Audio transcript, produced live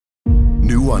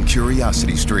New on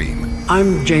Curiosity Stream.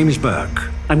 I'm James Burke.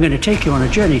 I'm going to take you on a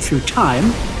journey through time.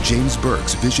 James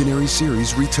Burke's visionary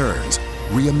series returns,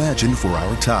 reimagined for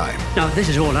our time. Now, this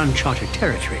is all uncharted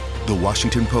territory. The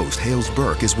Washington Post hails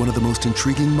Burke as one of the most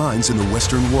intriguing minds in the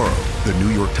Western world. The New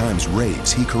York Times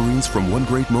raves he careens from one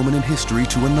great moment in history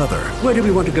to another. Where do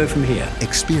we want to go from here?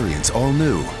 Experience all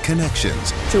new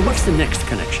Connections. So what's the next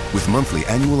connection? With monthly,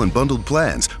 annual, and bundled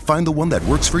plans, find the one that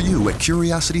works for you at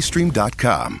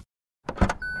CuriosityStream.com.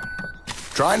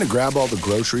 Trying to grab all the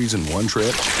groceries in one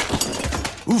trip?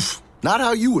 Oof, not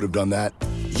how you would have done that.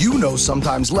 You know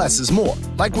sometimes less is more.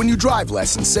 Like when you drive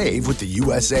less and save with the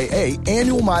USAA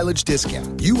annual mileage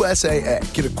discount.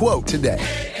 USAA. Get a quote today.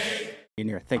 In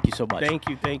here. Thank you so much. Thank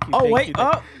you. Oh, wait.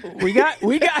 We got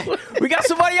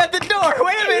somebody at the door.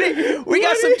 Wait a minute. We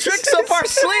got some tricks up our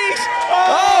sleeves.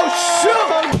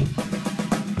 Oh, shoot.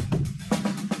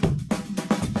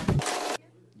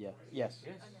 Yeah. Yes.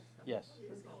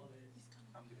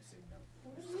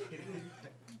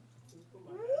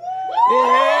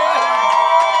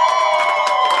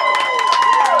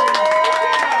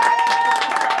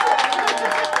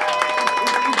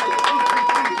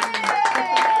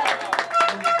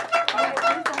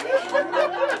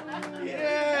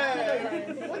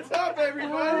 What's up,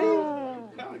 everybody?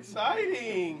 How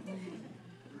exciting.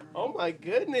 Oh, my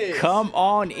goodness. Come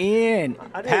on in,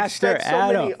 I didn't Pastor expect so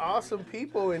Adam. many awesome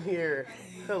people in here.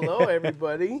 Hello,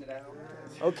 everybody.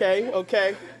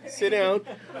 Okay. Sit down.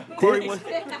 Corey,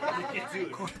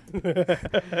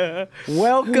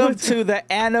 Welcome to the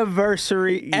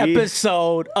anniversary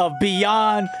episode of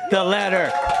Beyond the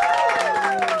Letter.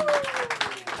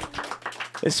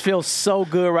 This feels so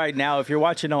good right now. If you're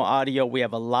watching on audio, we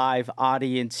have a live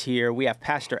audience here. We have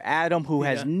Pastor Adam, who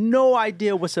has no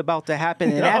idea what's about to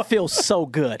happen, and that feels so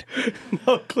good.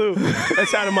 No clue.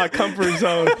 That's out of my comfort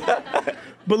zone.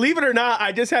 Believe it or not,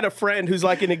 I just had a friend who's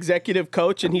like an executive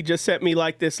coach, and he just sent me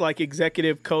like this like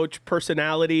executive coach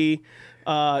personality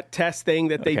test thing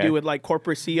that they do with like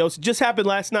corporate CEOs. It just happened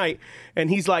last night, and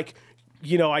he's like,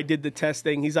 I did the test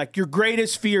thing. He's like, your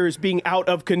greatest fear is being out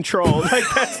of control. Like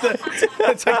that's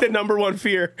like the number one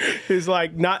fear is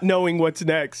like not knowing what's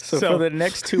next. So for the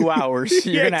next 2 hours,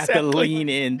 you're gonna have to lean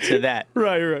into that.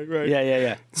 Right.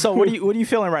 Yeah. So what are you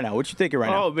feeling right now? What you thinking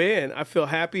right now? Oh man, I feel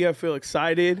happy. I feel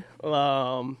excited.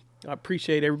 I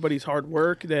appreciate everybody's hard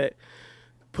work that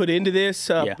put into this.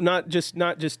 Not just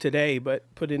today,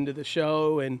 but put into the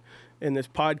show and this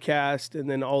podcast, and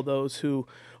then all those who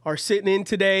are sitting in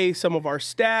today, some of our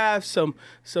staff, some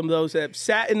of those that have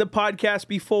sat in the podcast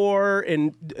before,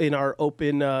 and in our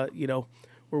open,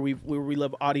 where we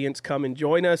love audience come and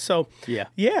join us. So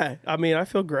yeah. I mean, I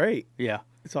feel great. Yeah,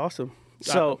 it's awesome.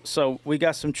 So we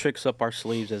got some tricks up our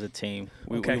sleeves as a team.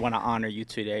 We want to honor you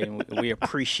today, and we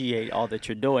appreciate all that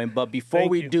you're doing. But before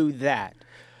we do that,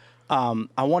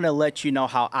 I want to let you know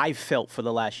how I felt for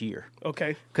the last year.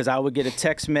 Okay. Because I would get a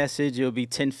text message. It would be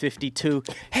 10:52.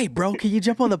 Hey, bro, can you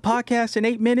jump on the podcast in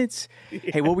 8 minutes? Yeah.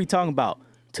 Hey, what we talking about?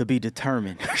 To be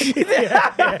determined.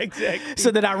 yeah, exactly.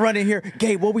 So then I run in here.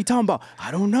 Gabe, what we talking about?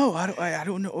 I don't know. I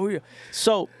don't know.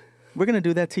 So we're going to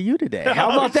do that to you today.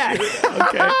 How about that?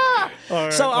 Okay. All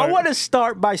right, so I want to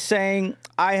start by saying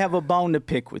I have a bone to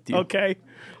pick with you. Okay.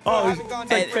 Let's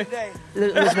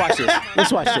watch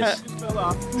this.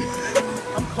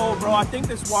 I'm cold, bro. I think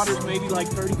this water's maybe like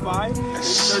 35,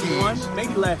 31,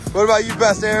 maybe less. What about you,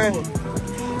 Pastor Aaron?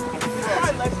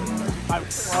 Probably less than 35. I'm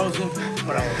frozen,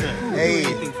 but I was good. Hey.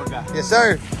 Anything for God. Yes,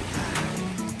 sir.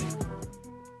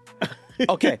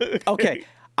 Okay.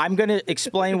 I'm going to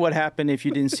explain what happened if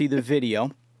you didn't see the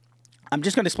video. I'm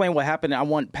just going to explain what happened. I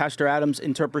want Pastor Adam's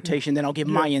interpretation, then I'll give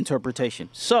my interpretation.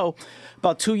 So,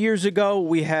 about 2 years ago,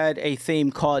 we had a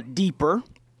theme called Deeper.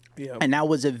 Yeah. And that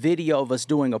was a video of us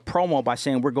doing a promo by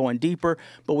saying we're going deeper.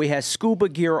 But we had scuba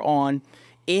gear on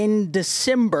in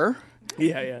December.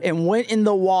 Yeah. And went in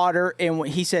the water, and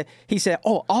he said,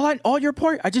 all your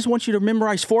part, I just want you to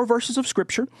memorize 4 verses of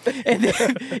scripture, and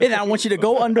then I want you to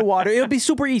go underwater. It'll be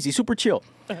super easy, super chill.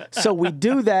 So we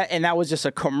do that, and that was just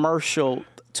a commercial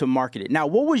to market it. Now,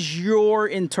 what was your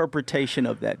interpretation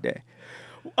of that day?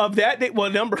 Of that day,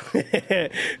 well, the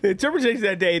interpretation of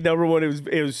that day, number one,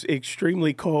 it was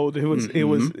extremely cold. It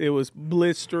was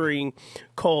blistering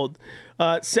cold.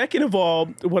 Second of all,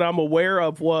 what I'm aware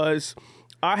of was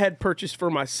I had purchased for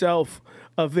myself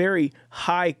a very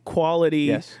high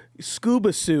quality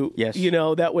scuba suit,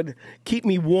 that would keep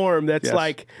me warm. That's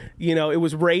like, it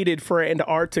was rated for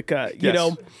Antarctica,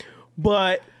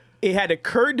 but it had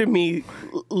occurred to me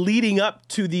leading up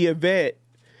to the event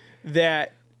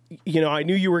that, I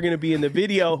knew you were going to be in the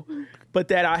video. but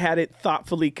that I hadn't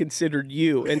thoughtfully considered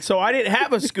you. And so I didn't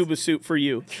have a scuba suit for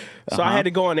you. So I had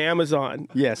to go on Amazon.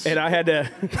 Yes. And I had to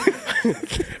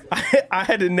I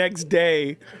had the next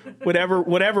day,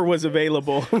 whatever was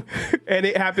available. And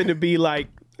it happened to be like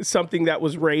something that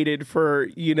was rated for,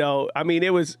 I mean,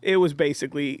 it was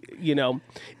basically,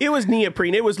 it was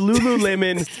neoprene. It was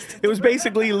Lululemon. It was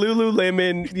basically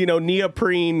Lululemon,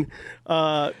 neoprene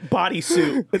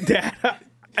bodysuit.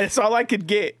 That's all I could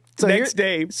get. So next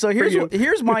day. So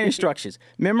here's my instructions.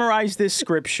 Memorize this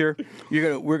scripture.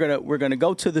 We're gonna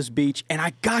go to this beach, and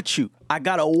I got you. I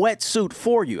got a wetsuit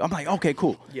for you. I'm like, okay,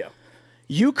 cool. Yeah.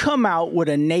 You come out with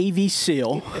a Navy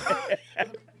SEAL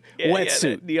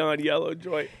wetsuit, neon yellow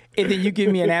joint, and then you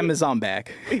give me an Amazon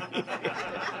bag,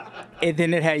 and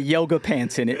then it had yoga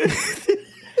pants in it.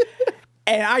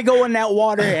 And I go in that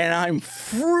water, and I'm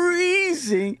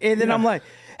freezing, and then I'm like,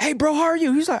 hey, bro, how are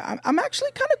you? He's like, I'm actually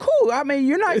kind of cool. I mean,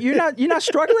 you're not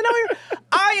struggling out here.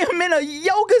 I am in a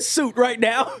yoga suit right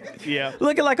now. Yeah.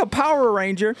 Looking like a Power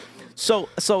Ranger. So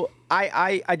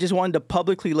I just wanted to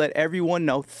publicly let everyone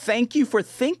know, thank you for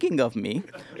thinking of me.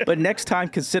 But next time,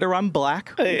 consider I'm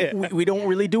black. We don't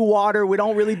really do water. We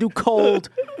don't really do cold.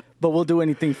 But we'll do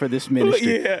anything for this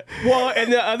ministry. Yeah. Well,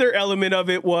 and the other element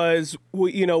of it was,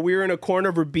 we were in a corner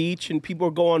of a beach and people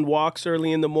were going on walks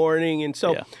early in the morning. And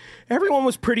so everyone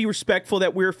was pretty respectful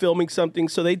that we were filming something.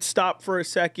 So they'd stop for a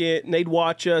second and they'd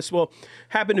watch us. Well,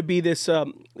 happened to be this,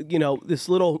 this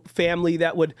little family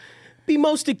that would be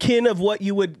most akin of what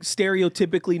you would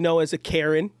stereotypically know as a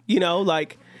Karen,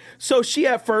 So she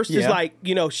at first is like,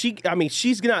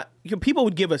 she's not, people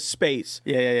would give us space.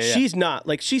 Yeah. She's not.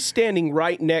 Like, she's standing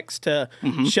right next to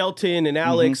Shelton and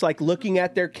Alex, like looking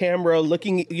at their camera,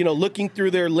 looking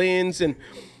through their lens. And,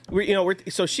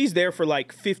 so she's there for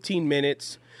like 15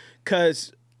 minutes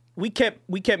because we kept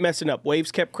messing up.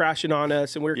 Waves kept crashing on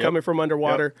us and we were coming from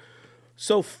underwater.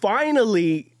 So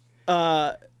finally,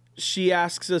 she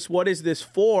asks us, what is this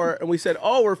for? And we said,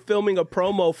 we're filming a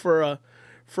promo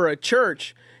for a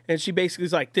church. And she basically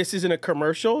was like, this isn't a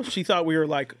commercial. She thought we were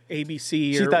like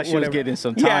ABC or She thought she was getting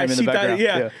some time in the background.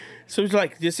 Yeah. So it was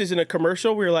like, this isn't a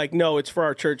commercial. We were like, no, it's for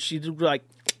our church. She like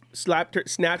snapped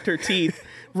her teeth,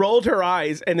 rolled her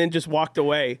eyes, and then just walked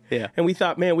away. Yeah. And we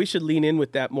thought, man, we should lean in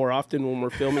with that more often when we're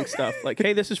filming stuff. Like,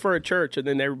 hey, this is for a church. And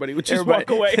then everybody would just walk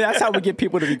away. That's how we get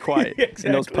people to be quiet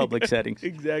in those public settings.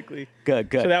 Exactly.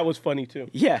 Good. So that was funny too.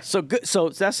 Yeah, so good. So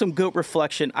that's some good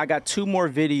reflection. I got 2 more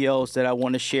videos that I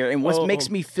want to share. And what makes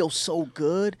me feel so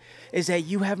good is that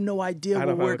you have no idea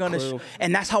what we're going to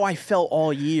and that's how I felt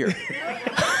all year.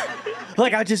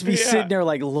 Like, I'd just be sitting there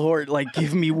like, Lord, like,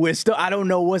 give me wisdom. I don't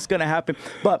know what's going to happen.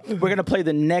 But we're going to play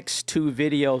the next 2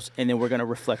 videos, and then we're going to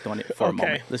reflect on it for a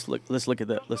moment. Let's look at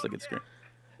the screen.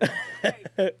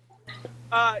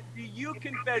 Do you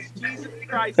confess Jesus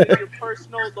Christ as your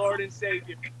personal Lord and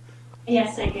Savior?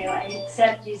 Yes, I do. I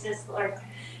accept Jesus, Lord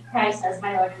Christ, as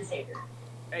my Lord and Savior.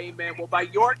 Amen. Well, by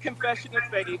your confession of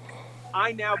faith,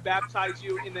 I now baptize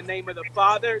you in the name of the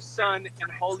Father, Son,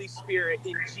 and Holy Spirit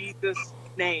in Jesus'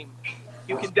 name.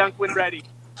 You can dunk when ready.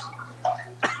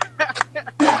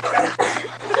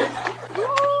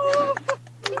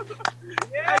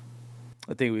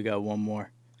 I think we got one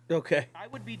more. Okay. I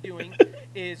would be doing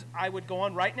is I would go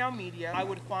on Right Now Media. I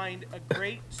would find a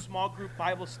great small group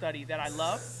Bible study that I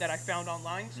love, that I found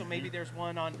online. So maybe there's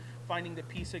one on finding the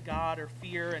peace of God or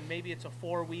fear, and maybe it's a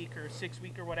 4-week or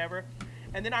 6-week or whatever.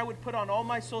 And then I would put on all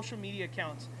my social media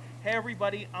accounts, hey,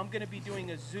 everybody, I'm going to be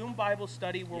doing a Zoom Bible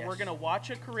study where we're going to watch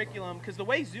a curriculum. Because the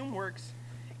way Zoom works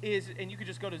is, and you could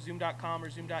just go to zoom.com or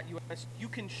zoom.us, you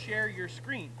can share your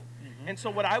screen. And so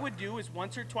what I would do is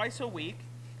once or twice a week,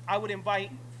 I would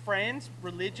invite friends,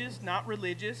 religious, not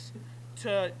religious,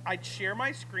 I'd share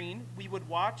my screen. We would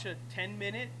watch a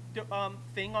 10-minute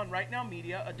thing on Right Now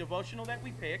Media, a devotional that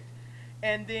we picked.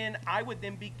 And then I would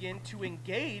then begin to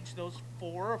engage those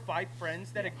 4 or 5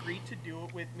 friends that agreed to do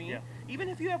it with me. Yeah. Even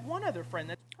if you have one other friend.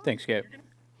 That's Thanks, Gabe.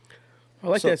 I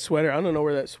like that sweater. I don't know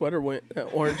where that sweater went. That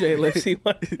orange Ellipsy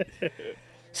one.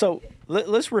 So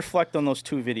let's reflect on those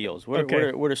 2 videos.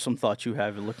 What are some thoughts you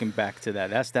have looking back to that?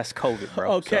 That's COVID,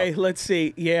 bro. Okay, let's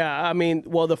see. Yeah, I mean,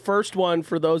 well, the first one,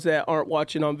 for those that aren't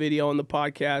watching on video on the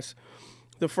podcast,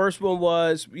 the first one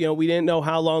was, we didn't know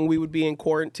how long we would be in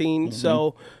quarantine.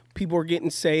 So people were getting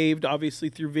saved, obviously,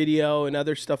 through video and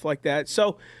other stuff like that.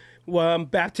 So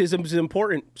baptism is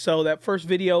important. So that first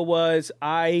video was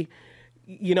I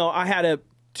had a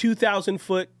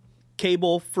 2,000-foot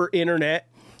cable for internet,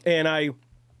 and I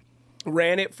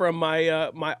ran it from my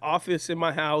my office in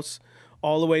my house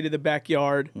all the way to the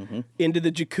backyard, into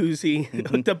the jacuzzi,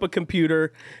 hooked up a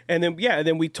computer, and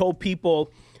then we told people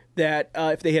that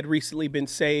if they had recently been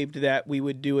saved, that we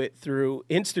would do it through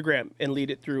Instagram and lead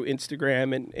it through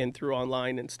Instagram and through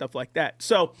online and stuff like that.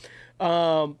 So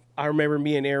I remember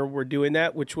me and Aaron were doing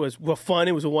that, which was fun.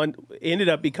 It was ended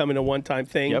up becoming a one-time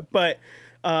thing. Yep. But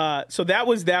so that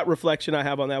was that reflection I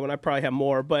have on that one. I probably have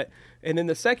more, and then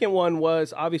the second one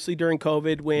was obviously during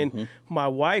COVID when my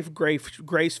wife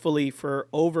gracefully for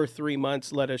over 3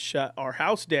 months let us shut our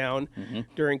house down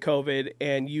during COVID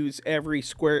and use every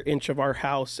square inch of our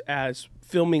house as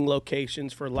filming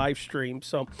locations for live streams.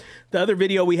 So the other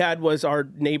video we had was our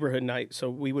neighborhood night. So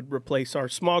we would replace our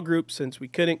small group since we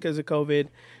couldn't because of COVID.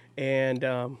 And,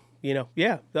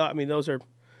 those are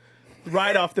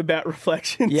right off the bat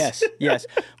reflections. Yes.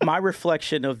 My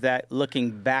reflection of that,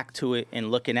 looking back to it and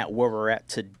looking at where we're at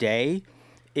today,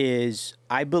 is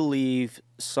I believe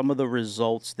some of the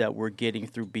results that we're getting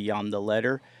through Beyond the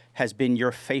Letter has been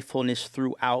your faithfulness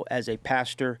throughout as a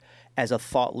pastor, as a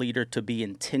thought leader, to be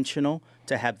intentional,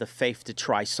 to have the faith to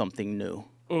try something new.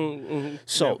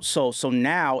 So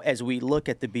now as we look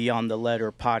at the Beyond the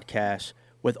Letter podcast,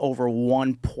 with over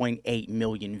 1.8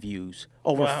 million views,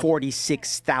 over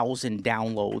 46,000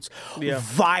 downloads,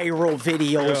 viral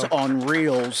videos on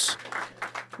Reels.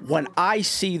 When I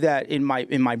see that in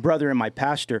my brother and my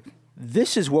pastor,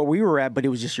 this is where we were at, but it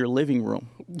was just your living room.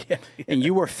 And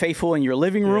you were faithful in your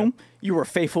living room. You were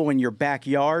faithful in your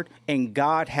backyard, and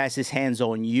God has his hands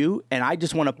on you. And I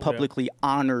just want to publicly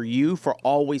honor you for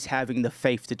always having the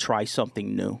faith to try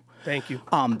something new. Thank you.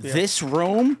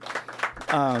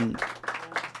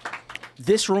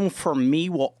 This room for me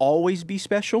will always be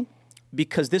special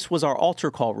because this was our altar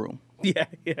call room.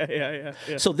 Yeah.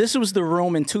 So this was the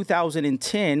room in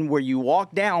 2010 where you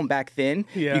walk down back then,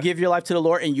 you give your life to the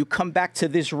Lord, and you come back to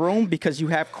this room because you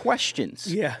have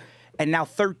questions. Yeah. And now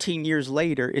 13 years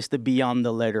later, it's the Beyond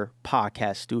the Letter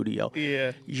podcast studio.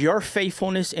 Yeah. Your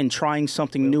faithfulness in trying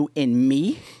something new in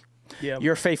me,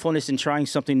 your faithfulness in trying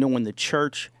something new in the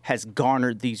church has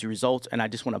garnered these results. And I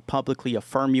just want to publicly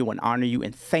affirm you and honor you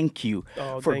and thank you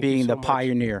for being the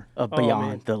pioneer of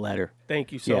Beyond the Letter.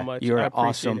 Thank you so much. You're an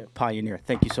awesome pioneer.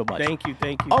 Thank you so much. Thank you.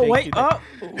 Oh, wait.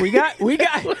 We got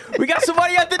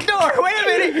somebody at the door. Wait a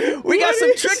minute. We got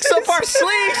some tricks up our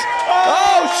sleeves.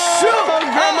 Oh, shoot.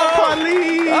 Grandma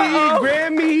Pauline.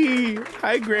 Grammy.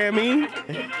 Hi, Grammy.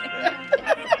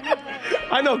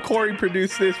 I know Corey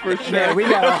produced this for sure. Yeah, we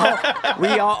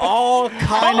got all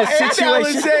kind of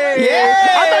situations. Yeah,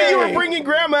 I thought you were bringing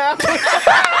Grandma out.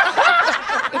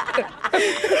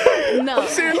 No. I'm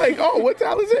saying like, what's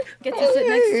Alizé? Get to sit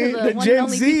next to the one Gen and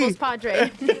only Z. People's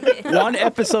Padre. One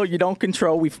episode you don't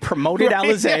control. We've promoted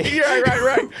Alizé.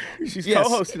 Right. She's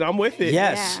co-hosting. I'm with it.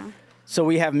 Yes. Yeah. So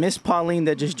we have Miss Pauline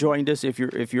that just joined us if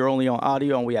you're only on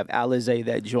audio, and we have Alizé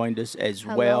that joined us as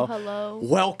well. Hello.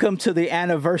 Welcome to the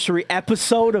anniversary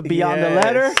episode of Beyond the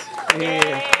Letter. Yay!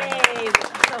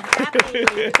 So happy.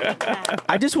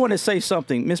 I just want to say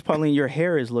something. Miss Pauline, your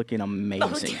hair is looking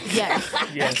amazing. Yes.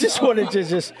 I just wanted to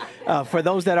just for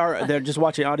those that are just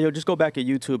watching audio, just go back at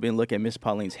YouTube and look at Miss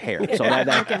Pauline's hair. So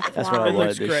that's what I It wanted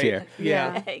looks to great. share.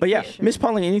 Yeah. But yeah, Miss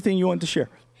Pauline, anything you want to share?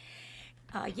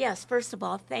 Yes, first of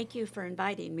all, thank you for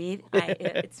inviting me.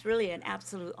 It's really an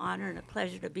absolute honor and a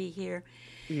pleasure to be here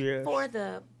for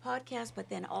the podcast, but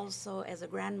then also as a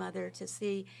grandmother to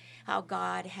see how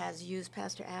God has used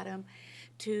Pastor Adam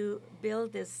to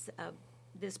build this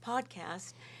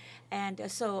podcast. And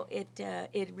so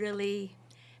it really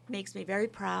makes me very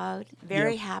proud,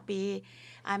 very happy.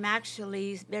 I'm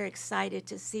actually very excited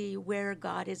to see where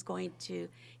God is going to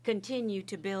continue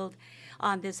to build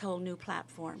on this whole new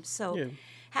platform. So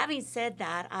having said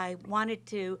that, I wanted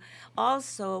to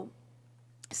also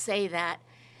say that,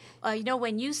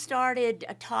 when you started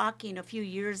talking a few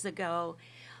years ago,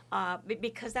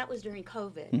 because that was during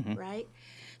COVID, right?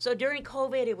 So during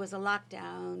COVID, it was a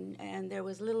lockdown, and there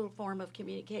was little form of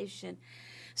communication.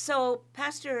 So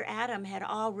Pastor Adam had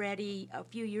already, a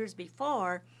few years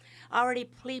before, already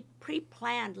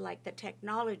pre-planned like the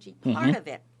technology part of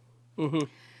it.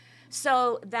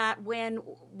 So that when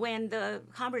the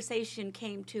conversation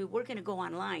came to, we're going to go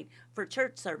online for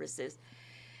church services,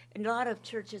 and a lot of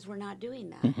churches were not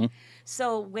doing that.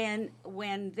 So when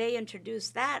they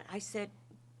introduced that, I said,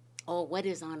 oh, what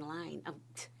is online?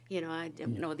 I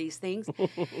don't know these things.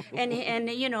 and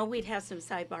we'd have some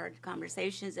sidebar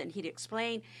conversations, and he'd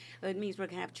explain, it means we're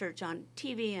going to have church on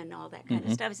TV and all that kind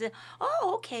of stuff. I said,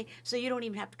 oh, okay, so you don't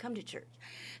even have to come to church.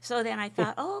 So then I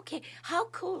thought, oh, okay, how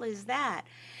cool is that?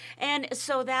 And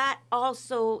so that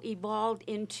also evolved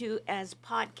into as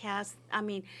podcasts,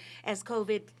 as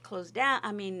COVID closed down,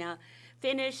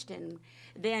 finished, and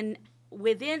then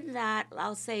within that,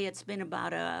 I'll say it's been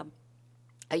about a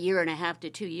year and a half to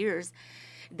 2 years,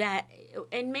 that,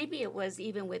 and maybe it was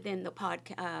even within the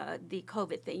the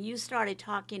COVID thing, you started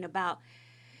talking about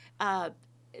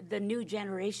the new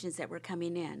generations that were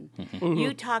coming in. Mm-hmm.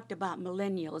 You talked about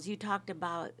millennials, you talked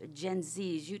about Gen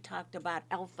Zs, you talked about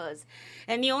alphas,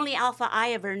 and the only alpha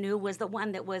I ever knew was the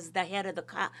one that was the head of the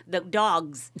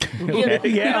dogs. You know what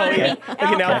I mean? Like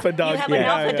an alpha dog. You have an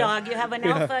alpha dog. You have an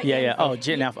alpha. Yeah. Oh,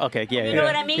 Gen Alpha. Okay. Yeah. You know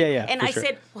what I mean? Yeah. And for I sure.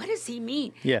 said, what does he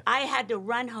mean? Yeah. I had to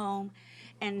run home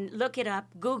and look it up,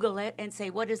 Google it, and say,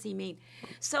 what does he mean?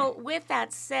 So with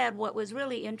that said, what was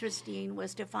really interesting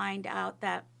was to find out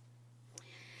that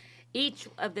each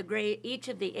of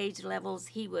the age levels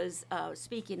he was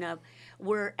speaking of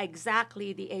were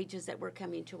exactly the ages that were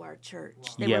coming to our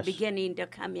church. They were beginning to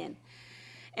come in.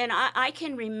 And I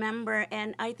can remember,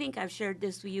 and I think I've shared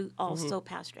this with you also,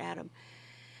 Pastor Adam,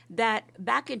 that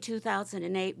back in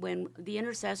 2008, when the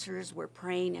intercessors were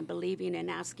praying and believing and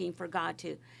asking for God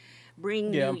to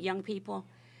bring new young people,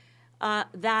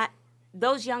 that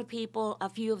those young people, a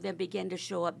few of them began to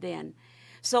show up then.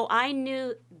 So I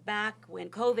knew back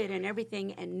when COVID and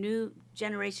everything and new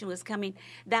generation was coming,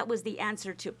 that was the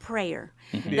answer to prayer.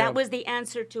 That was the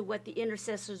answer to what the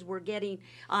intercessors were getting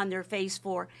on their face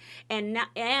for. And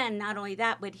not only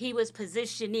that, but he was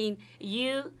positioning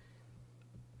you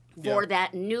for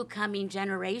that new coming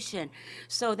generation.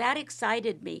 So that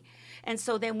excited me. And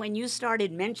so then when you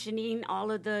started mentioning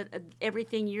all of the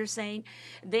everything you're saying,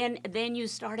 then you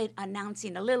started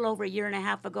announcing a little over a year and a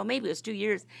half ago, maybe it was 2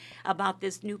 years, about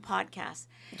this new podcast.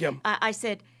 I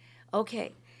said,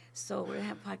 okay, so we're going to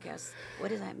have podcasts. What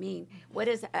does that mean? What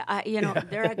is, there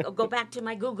I go back to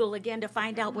my Google again to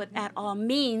find out what that all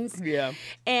means.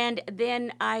 And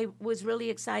then I was really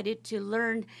excited to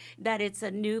learn that it's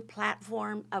a new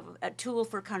platform, a tool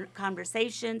for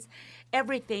conversations,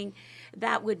 everything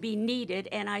that would be needed.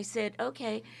 And I said,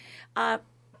 okay, as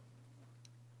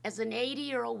an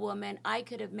 80-year-old woman, I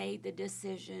could have made the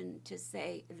decision to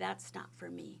say, that's not for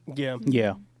me. Yeah.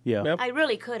 I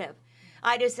really could have.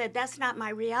 I just said, that's not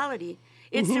my reality.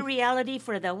 It's the reality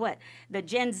for the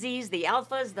Gen Zs, the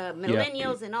alphas, the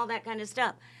millennials, and all that kind of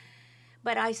stuff.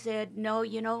 But I said, no,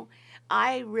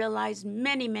 I realized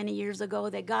many, many years ago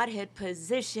that God had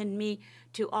positioned me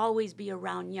to always be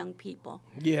around young people.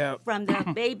 From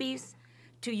the babies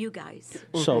to you guys.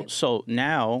 So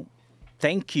now,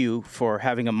 thank you for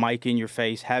having a mic in your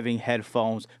face, having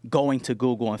headphones, going to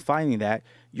Google and finding that.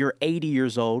 You're 80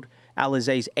 years old.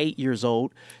 Alizé's 8 years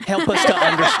old. Help us to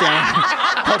understand.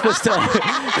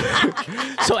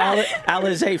 So,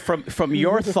 Alizé, from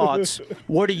your thoughts,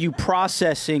 what are you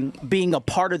processing being a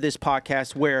part of this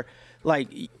podcast where, like,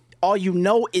 all you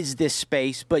know is this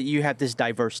space, but you have this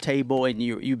diverse table and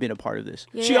you've been a part of this?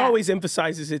 She always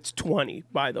emphasizes it's 20,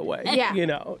 by the way. Yeah. I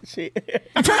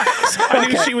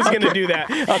knew she was going to do that.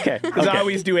 Okay. Because I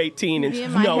always do 18. And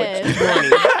In my head. it's 20.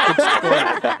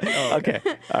 It's 20. Okay.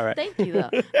 All right. Thank you, though.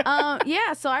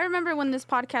 So I remember when this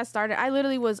podcast started, I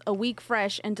literally was a week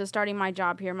fresh into starting my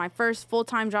job here. My first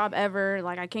full-time job ever.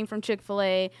 Like, I came from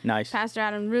Chick-fil-A. Nice. Pastor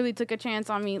Adam really took a chance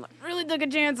on me.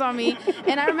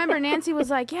 And I remember Nancy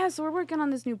was like, so we're working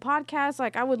on this new podcast.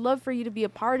 Like, I would love for you to be a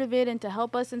part of it and to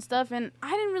help us and stuff. And I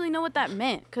didn't really know what that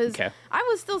meant because I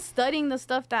was still studying the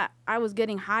stuff that I was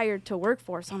getting hired to work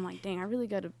for. So I'm like, dang, I really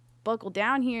got to buckle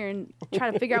down here and try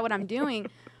to figure out what I'm doing.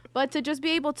 But to just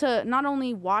be able to not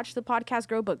only watch the podcast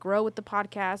grow, but grow with the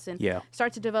podcast and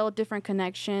start to develop different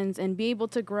connections and be able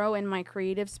to grow in my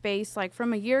creative space. Like,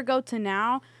 from a year ago to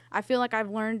now, I feel like I've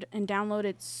learned and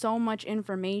downloaded so much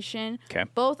information,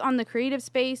 both on the creative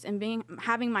space and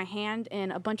having my hand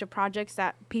in a bunch of projects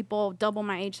that people double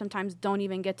my age sometimes don't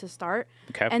even get to start.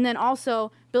 And then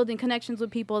also building connections with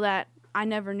people that I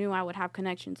never knew I would have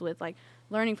connections with, like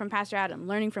learning from Pastor Adam,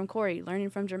 learning from Corey, learning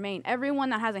from Jermaine,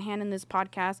 everyone that has a hand in this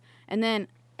podcast, and then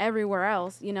everywhere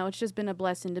else. It's just been a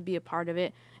blessing to be a part of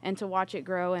it and to watch it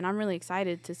grow. And I'm really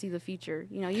excited to see the future.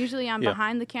 Usually I'm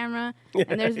behind the camera,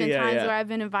 and there's been times where I've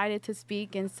been invited to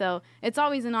speak. And so it's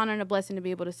always an honor and a blessing to be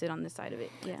able to sit on this side of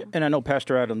it. And I know,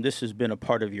 Pastor Adam, this has been a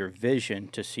part of your vision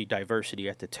to see diversity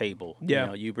at the table.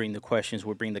 You bring the questions,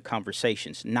 we bring the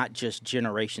conversations, not just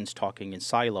generations talking in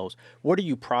silos. What are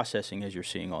you processing as you're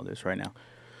seeing all this right now?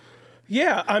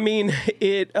 I mean,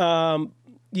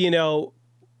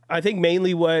 I think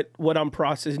mainly what I'm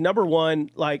processing, number one,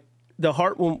 like the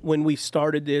heart when we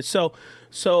started this.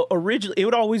 So originally it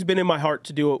would always been in my heart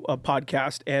to do a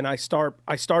podcast, and I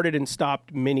started and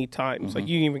stopped many times. Like,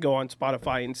 you can even go on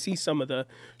Spotify and see some of the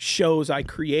shows I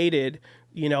created,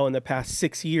 in the past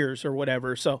 6 years or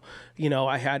whatever. So,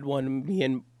 I had one, me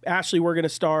and Ashley were going to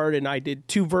start, and I did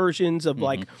 2 versions of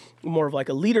like more of like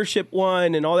a leadership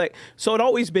one and all that. So it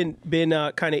always been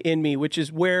kind of in me, which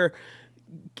is where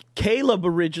Caleb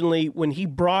originally, when he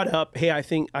brought up, hey, I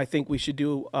think we should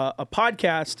do a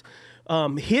podcast.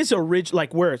 His original,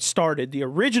 like where it started, the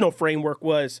original framework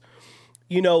was,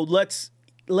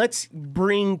 let's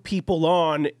bring people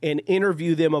on and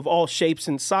interview them of all shapes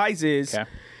and sizes,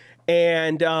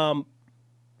 and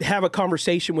have a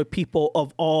conversation with people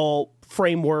of all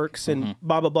frameworks and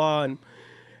blah blah blah.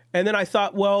 And then I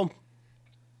thought, well,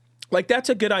 like that's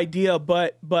a good idea,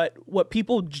 but what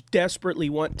people desperately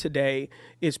want today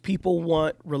is people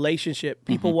want relationship,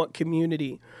 people want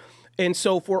community. And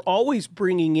so if we're always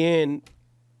bringing in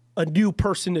a new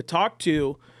person to talk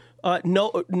to,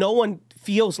 no one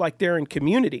feels like they're in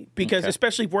community, because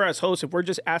especially if we're as hosts, if we're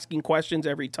just asking questions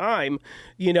every time,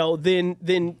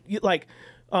 then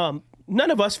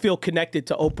none of us feel connected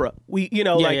to Oprah.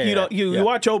 You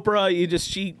watch Oprah,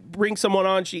 she brings someone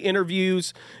on, she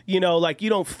interviews, you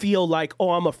don't feel like,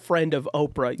 oh, I'm a friend of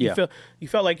Oprah. You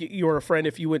felt like you were a friend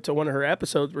if you went to one of her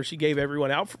episodes where she gave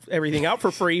everything out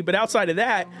for free. But outside of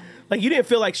that, like you didn't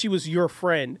feel like she was your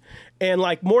friend. And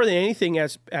like more than anything,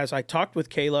 as I talked with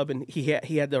Caleb, and he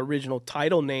had the original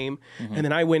title name, and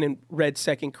then I went and read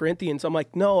 2 Corinthians. I'm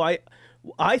like, no,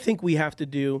 I think we have to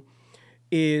do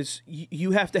is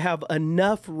you have to have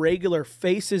enough regular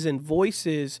faces and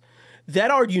voices that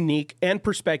are unique and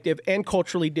perspective and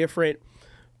culturally different,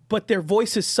 but their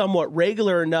voice is somewhat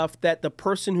regular enough that the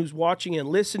person who's watching and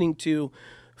listening to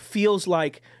feels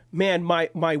like, man,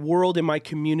 my world and my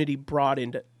community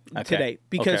broadened today,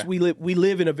 because we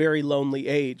live in a very lonely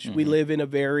age. We live in a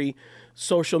very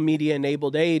social media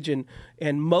enabled age, and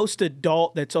most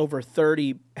adult that's over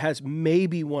 30 has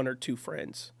maybe one or two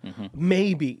friends,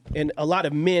 maybe, and a lot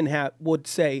of men would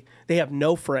say they have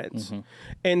no friends.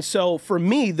 And so for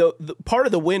me, the part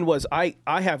of the win was I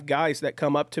have guys that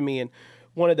come up to me, and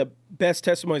one of the best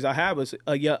testimonies I have was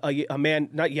a man,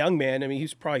 not young man, I mean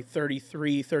he's probably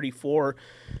 33, 34.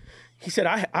 He said,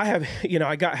 I have,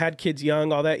 had kids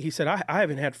young, all that. He said, I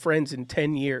haven't had friends in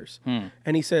 10 years.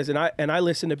 And he says, and I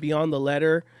listen to Beyond the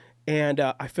Letter, and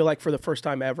I feel like for the first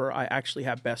time ever, I actually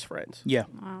have best friends. Yeah.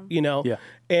 Wow.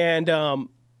 And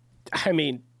I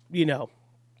mean,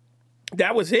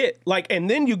 that was it. Like, and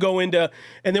then you go into,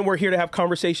 and then we're here to have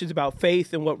conversations about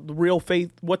faith and what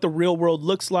the real world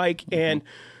looks like. And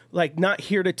like, not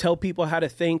here to tell people how to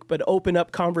think, but open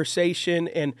up conversation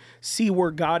and see where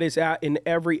God is at in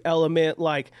every element.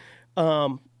 Like,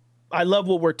 I love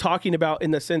what we're talking about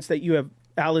in the sense that you have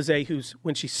Alize, who's,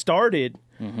 when she started,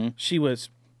 she was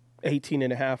 18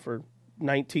 and a half or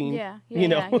 19,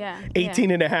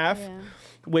 18 and a half,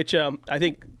 which I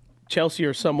think Chelsea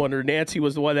or someone, or Nancy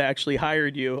was the one that actually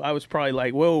hired you. I was probably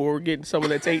like, whoa, we're getting someone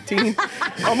that's 18.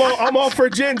 I'm all for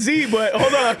Gen Z, but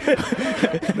hold on.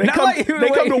 they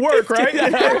come to work, right?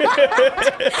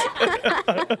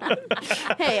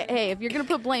 hey, if you're going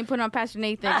to put blame, put it on Pastor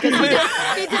Nathan, because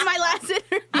he did my last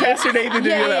interview. Pastor Nathan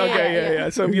did that? Okay, yeah.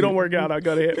 So if you don't work out, I'll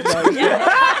go to him.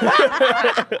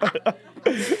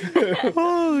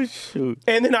 Oh, shoot.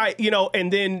 And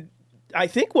then I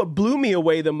think what blew me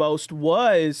away the most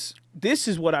was, this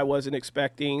is what I wasn't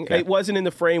expecting. It wasn't in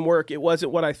the framework. It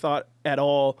wasn't what I thought at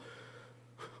all.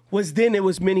 It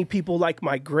was many people like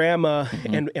my grandma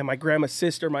and my grandma's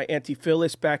sister, my Auntie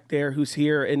Phyllis back there, who's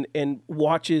here and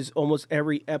watches almost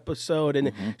every episode.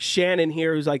 And Shannon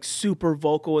here, who's like super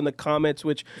vocal in the comments,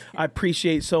 which I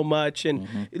appreciate so much.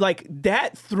 And like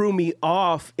that threw me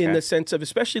off in the sense of,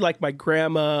 especially like my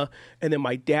grandma and then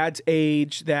my dad's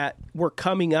age, that were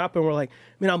coming up and we're like,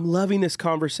 man, I'm loving this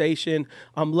conversation.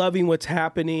 I'm loving what's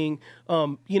happening.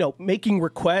 Making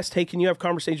requests. Hey, can you have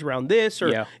conversations around this,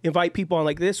 or invite people on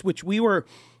like this, which we were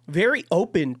very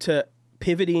open to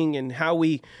pivoting, and how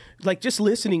we like just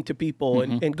listening to people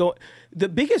and go. The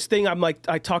biggest thing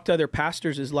I talk to other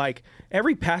pastors is like,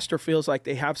 every pastor feels like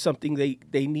they have something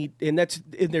they need, and that's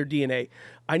in their DNA.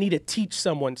 I need to teach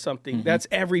someone something. That's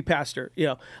every pastor.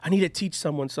 I need to teach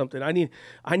someone something. I need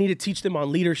to teach them on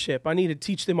leadership. I need to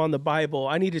teach them on the Bible.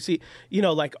 I need to see,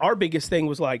 like our biggest thing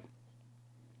was like,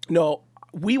 no,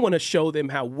 we want to show them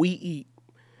how we eat.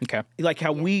 Okay. Like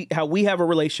how we have a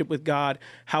relationship with God,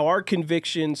 how our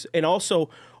convictions, and also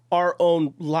our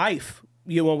own life,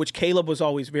 which Caleb was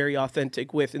always very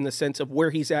authentic with, in the sense of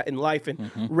where he's at in life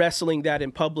and wrestling that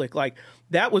in public. Like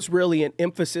that was really an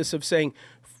emphasis of saying,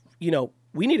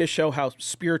 we need to show how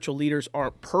spiritual leaders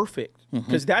aren't perfect,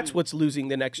 because that's what's losing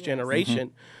the next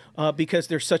generation, because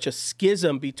there's such a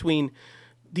schism between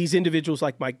these individuals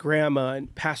like my grandma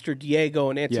and Pastor Diego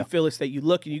and Auntie Phyllis, that you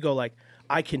look and you go like,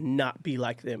 I cannot be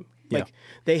like them. Like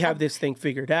they have this thing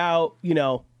figured out,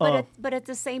 But at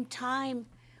the same time,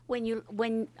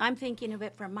 when I'm thinking of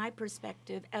it from my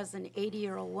perspective as an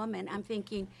 80-year-old woman, I'm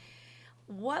thinking,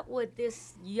 what would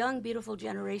this young, beautiful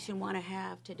generation want to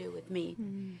have to do with me?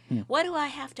 What do I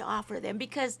have to offer them?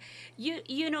 Because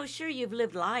you know, sure, you've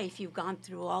lived life, you've gone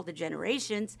through all the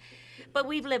generations, but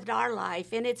we've lived our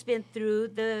life, and it's been through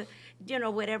the, you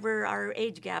know, whatever our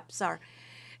age gaps are.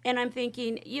 And I'm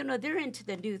thinking, you know, they're into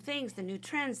the new things, the new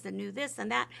trends, the new this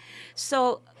and that.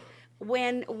 So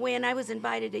when I was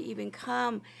invited to even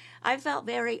come, I felt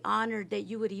very honored that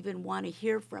you would even want to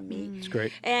hear from me. It's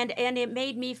great. And it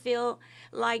made me feel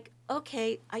like,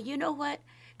 okay, you know what?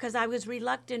 Because I was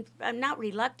reluctant. I'm not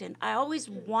reluctant. I always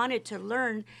wanted to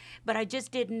learn, but I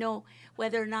just didn't know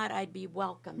whether or not I'd be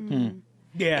welcomed.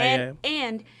 Yeah,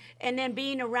 and then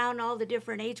being around all the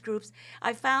different age groups,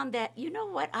 I found that, you know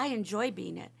what? I enjoy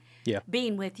being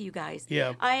with you guys.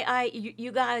 Yeah.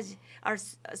 You guys are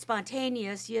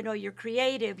spontaneous, you know, you're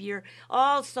creative, you're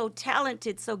all so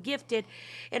talented, so gifted.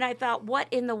 And I thought, what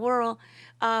in the world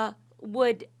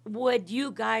would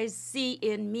you guys see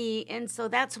in me? And so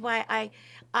that's why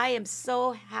I am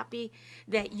so happy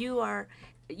that you are,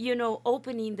 you know,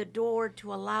 opening the door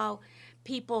to allow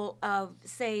people of,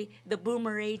 say, the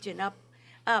boomer age and up,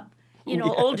 you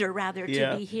know, older rather,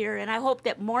 to be here. And I hope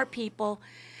that more people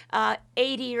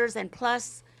 80 years and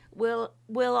plus will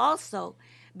also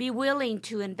be willing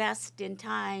to invest in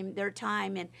their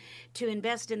time, and to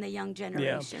invest in the young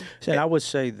generation. And I would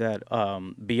say that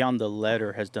Beyond the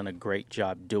Letter has done a great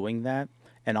job doing that.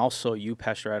 And also you,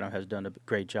 Pastor Adam, has done a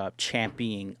great job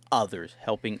championing others,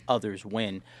 helping others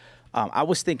win. I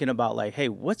was thinking about, like, hey,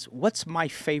 what's my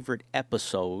favorite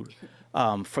episode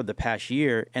for the past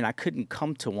year? And I couldn't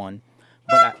come to one.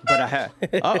 But I had. Lean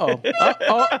in, big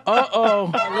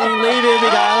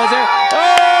guy.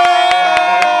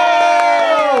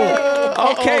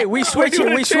 Oh! Okay, we switching.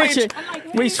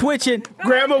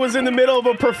 Grandma was in the middle of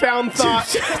a profound thought.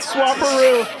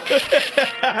 Swapperoo.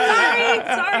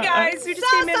 Sorry, guys. We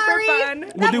just came in for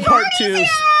fun. We'll do part 2.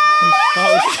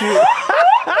 Oh, shoot.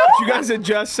 Did you guys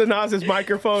adjust Sanaz's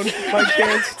microphone by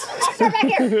chance? Start back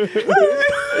here.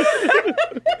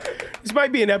 This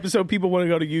might be an episode people want to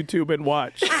go to YouTube and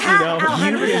watch. You know,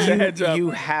 heads up.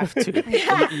 You have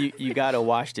to. You got to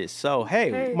watch this. So,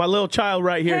 hey, my little child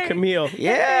right here, Camille.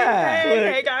 Yeah.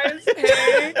 Hey, guys.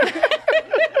 Hey.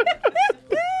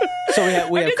 So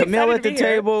we have Camille at the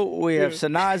table. We have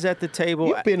Sanaz at the table.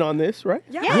 You've been on this, right?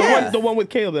 Yeah. The one with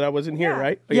Caleb that I wasn't here,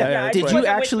 right? Yeah. Did you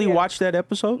actually watch that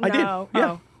episode? I did. No.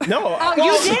 Yeah. No. Oh,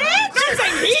 you didn't? Don't say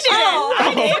he didn't.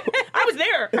 I did. I was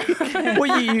there.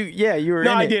 Well, you were.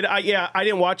 No, in I it. did. I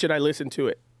didn't watch it. I listened to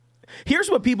it. Here's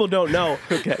what people don't know.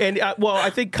 Okay. And well, I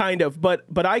think kind of,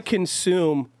 but I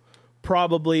consume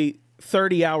probably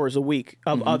 30 hours a week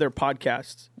of other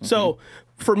podcasts. So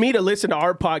for me to listen to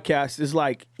our podcast is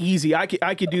like easy. I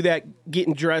could do that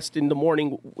getting dressed in the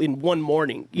morning, in one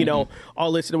morning. You know,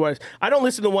 I'll listen to one. I don't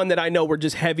listen to one that I know were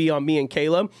just heavy on me and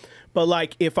Caleb. But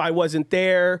like if I wasn't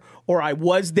there or I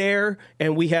was there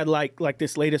and we had like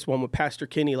this latest one with Pastor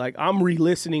Kenny, like I'm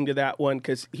re-listening to that one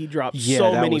because he dropped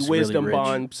so many wisdom really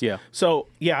bombs. Yeah. So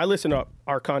yeah, I listen to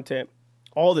our content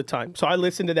all the time. So I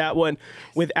listened to that one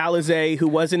with Alize, who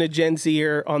wasn't a Gen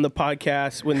Zer on the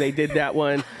podcast when they did that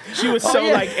one. She was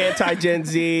like anti-Gen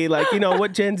Z, like, you know,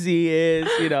 what Gen Z is,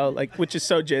 you know, like, which is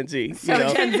so Gen Z. So you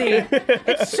know? Gen Z.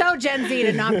 It's so Gen Z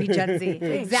to not be Gen Z.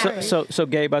 Exactly. So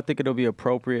Gabe, I think it'll be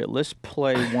appropriate. Let's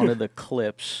play one of the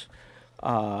clips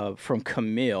from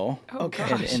Camille.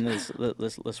 And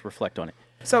let's reflect on it.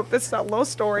 So this is a little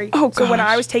story. So when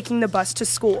I was taking the bus to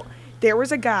school, there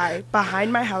was a guy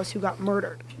behind my house who got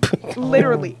murdered.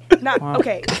 Literally.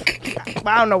 Okay.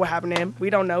 I don't know what happened to him.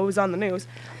 We don't know. It was on the news.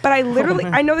 But I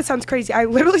know this sounds crazy. I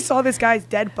literally saw this guy's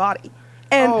dead body.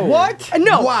 And what?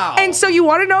 No. Wow. And so you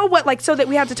want to know what, like, so that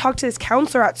we had to talk to this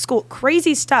counselor at school.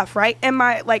 Crazy stuff, right? And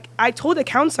I told the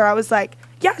counselor, I was like,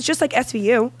 yeah, it's just like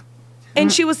SVU.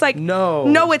 And she was like,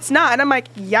 no, it's not. And I'm like,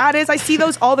 yeah, it is. I see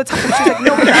those all the time. And she's like,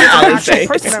 no, it's not an actual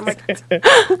person. I'm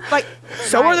like,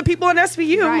 so are the people in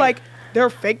SVU. Right. Like, they're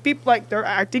fake people. Like, they're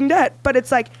acting dead. But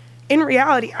it's like, in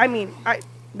reality, I mean,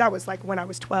 that was like when I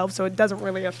was 12, so it doesn't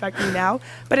really affect me now.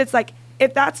 But it's like,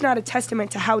 if that's not a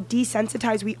testament to how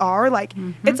desensitized we are, like,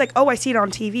 it's like, oh, I see it on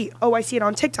TV. Oh, I see it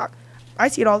on TikTok. I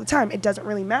see it all the time. It doesn't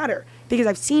really matter because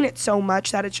I've seen it so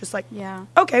much that it's just like,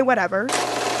 okay, whatever.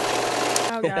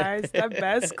 Oh, guys, the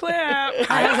best clip. That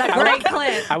was a great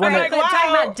clip. I want to talking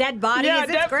about dead bodies. Yeah,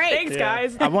 it's great. Thanks,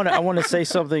 guys. I want to say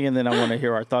something, and then I want to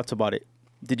hear our thoughts about it.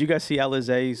 Did you guys see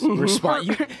Alize's response?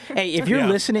 Hey, if you're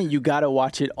listening, you got to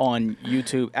watch it on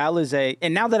YouTube. Alize,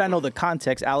 and now that I know the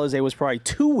context, Alize was probably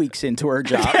 2 weeks into her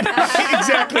job.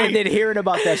 Exactly. And then hearing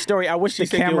about that story, I wish the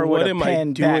camera would have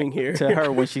panned back to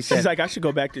her when she said, she's like, I should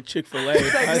go back to Chick-fil-A.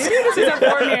 She's like, maybe this isn't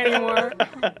for me anymore.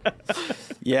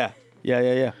 Yeah.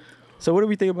 So what do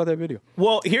we think about that video?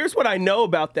 Well, here's what I know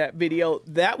about that video.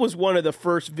 That was one of the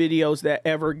first vides that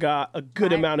ever got a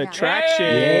good amount of traction.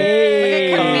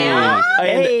 Hey.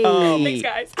 And, Thanks,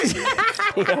 guys.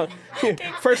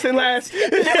 First and last. All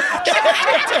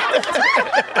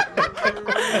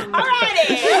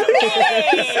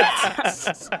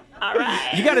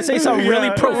right. You got to say something really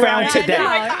profound today,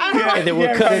 and then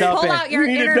we'll cut it up. Pull out your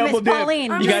inner Miss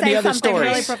Pauline. You got the other stories.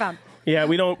 Really profound. Yeah,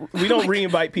 we don't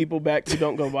re-invite people back who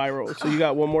don't go viral. So you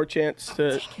got one more chance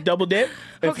to double dip.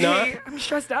 If not, I'm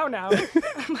stressed out now.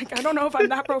 I'm like, I don't know if I'm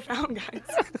that profound, guys.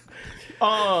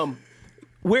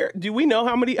 where do we know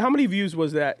how many views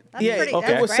was that? That's pretty, okay.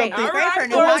 that's It was great. something. All right, for a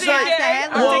new It was podcast,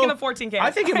 like- I'm taking the 14K.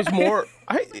 I think it was more.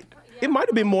 It might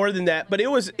have been more than that, but it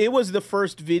was the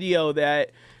first video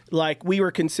that. Like we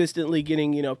were consistently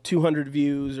getting, 200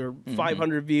 views or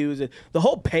 500 views. And the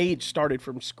whole page started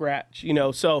from scratch,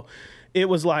 So it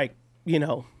was like,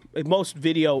 most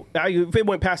video, if it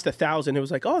went past 1,000, it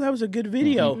was like, oh, that was a good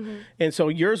video. And so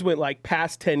yours went like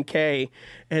past 10K,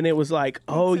 and it was like,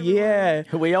 oh yeah,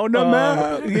 we on the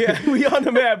map. Yeah, we on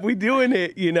the map. We doing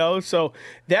it, So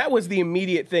that was the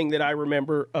immediate thing that I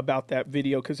remember about that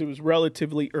video because it was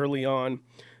relatively early on.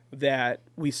 That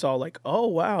we saw like, oh,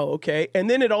 wow, okay. And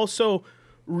then it also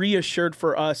reassured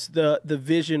for us the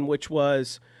vision, which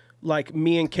was like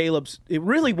me and Caleb's, it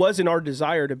really wasn't our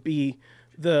desire to be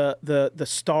the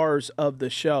stars of the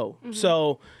show.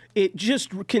 So it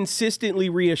just consistently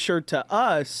reassured to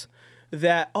us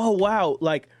that, oh, wow,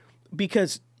 like,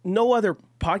 because no other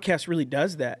podcast really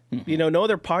does that. No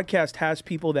other podcast has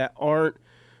people that aren't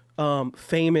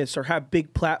famous or have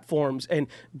big platforms and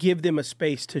give them a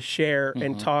space to share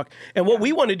and talk. And what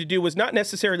we wanted to do was not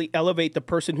necessarily elevate the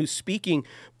person who's speaking,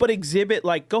 but exhibit,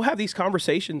 like, go have these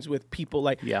conversations with people,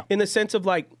 like, in the sense of,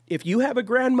 like, if you have a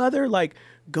grandmother, like,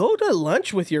 go to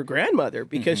lunch with your grandmother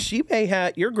because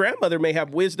your grandmother may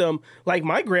have wisdom like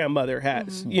my grandmother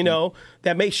has,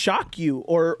 that may shock you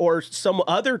or some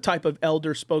other type of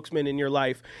elder spokesman in your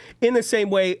life. In the same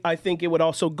way, I think it would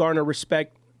also garner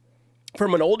respect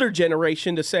from an older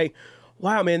generation to say,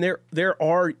 wow, man, there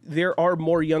are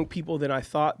more young people than I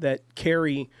thought that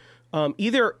carry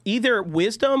either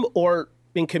wisdom or,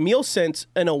 in Camille's sense,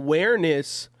 an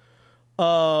awareness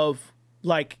of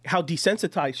like how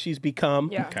desensitized she's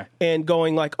become and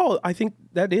going like, oh, I think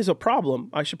that is a problem.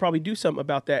 I should probably do something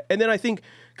about that. And then I think,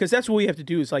 because that's what we have to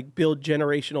do is like build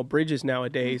generational bridges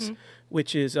nowadays,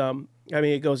 which is,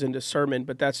 it goes into sermon,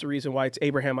 but that's the reason why it's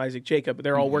Abraham, Isaac, Jacob.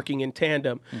 They're all working in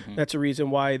tandem. That's the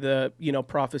reason why the,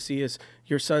 prophecy is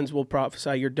your sons will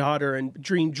prophesy, your daughter, and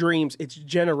dream dreams. It's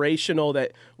generational,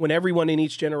 that when everyone in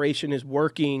each generation is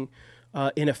working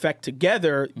in effect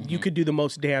together, you could do the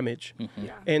most damage.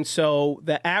 And so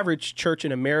the average church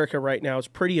in America right now is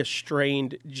pretty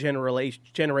estranged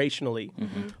generationally.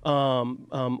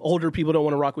 Older people don't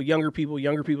want to rock with younger people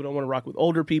don't want to rock with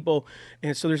older people.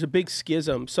 And so there's a big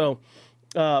schism. So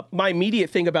my immediate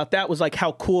thing about that was like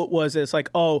how cool it was. It's like,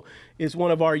 oh, is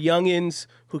one of our youngins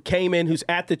who came in, who's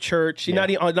at the church. She's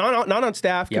not on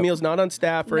staff. Camille's not on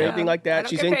staff or anything like that.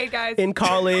 She's in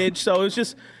college. So it was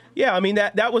just... Yeah,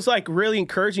 that was like really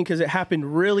encouraging because it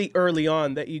happened really early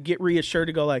on that you get reassured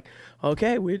to go like,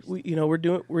 okay, we're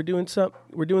doing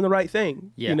the right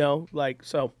thing.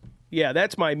 So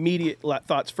that's my immediate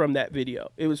thoughts from that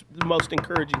video. It was the most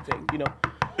encouraging thing.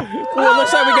 Well, it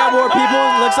looks like we got more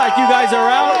people. Looks like you guys are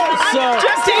out. So,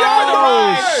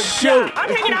 shoot! I'm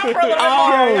hanging out for a little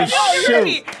bit more.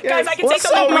 Shoot! Guys, I can take the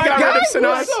lead. We got rid of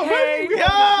Sinai. Hey, Yo!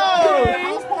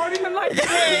 I'm like,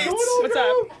 hey, what's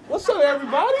up? What's up,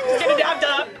 everybody? Get it dabbed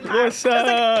up. What's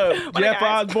up? Jeff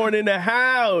Osborne in the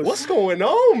house. What's going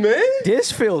on, man?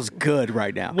 This feels good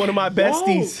right now. One of my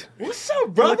besties. Whoa. What's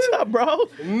up, brother? What's up, bro?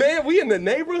 Man, we in the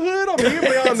neighborhood. I'm here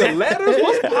beyond the letters.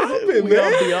 What's poppin', We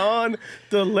are man? beyond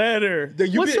the letter.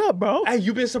 What's up, bro? Hey,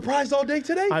 you been surprised all day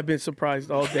today? I've been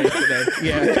surprised all day today.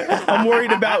 Yeah. I'm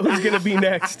worried about who's going to be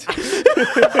next.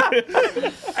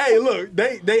 Hey, look,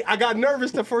 I got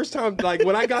nervous the first time. Like,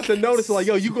 when I got the notice, like,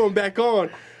 yo, you going back on.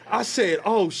 I said,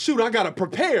 oh, shoot, I got to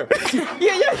prepare.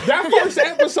 That first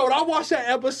episode, I watched that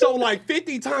episode like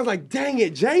 50 times. Like, dang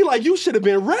it, Jay, like, you should have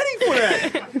been ready for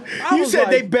that. You said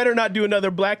they better not do another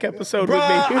black episode with me.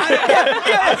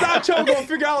 I thought y'all going to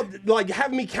figure out, like,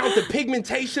 have me count the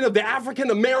pigmentation of the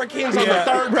African Americans on the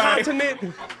third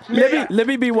continent. Let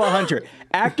me be 100.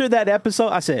 After that episode,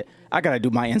 I said, I gotta do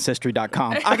my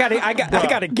ancestry.com. I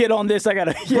gotta get on this.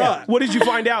 Bruh, what did you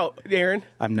find out, Aaron?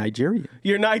 I'm Nigerian.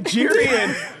 You're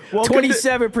Nigerian.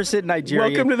 27%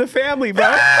 Nigerian. Welcome to the family,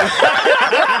 bro.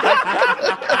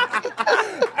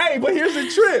 Hey, but here's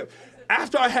the trip.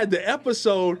 after I had the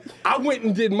episode, I went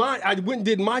and did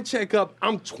my checkup.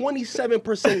 I'm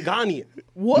 27% Ghanaian.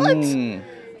 What? And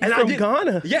From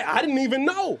Ghana? Yeah, I didn't even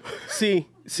know. See,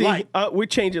 Like- we're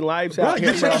changing lives Bro, out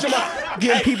here. you're changing my-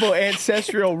 Getting people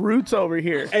ancestral roots over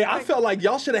here. Hey, I felt like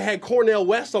y'all should have had Cornel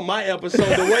West on my episode.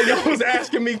 The way y'all was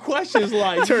asking me questions,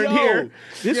 like, Turn yo, here.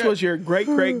 This was your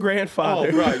great-great-grandfather.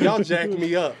 Oh, bro, y'all jacked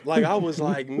me up. Like, I was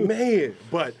like, man.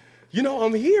 But,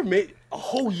 I'm here, man, a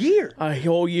whole year. A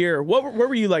whole year. Where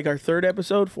were you, like our third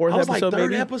episode, fourth I was episode, like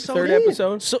third maybe? episode Third in.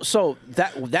 episode? So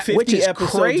that 50 which is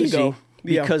episodes crazy ago.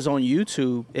 Yeah. because on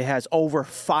YouTube it has over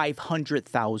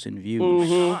 500,000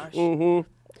 views.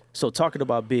 So talking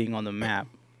about being on the map.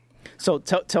 So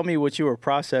tell me what you were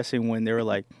processing when they were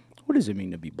like, what does it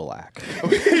mean to be black?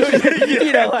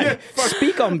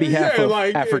 Speak on behalf of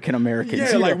African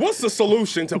Americans. Yeah, like what's the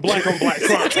solution to black on black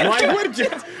crime? Like, what did you,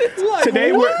 like,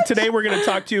 Today what? we're going to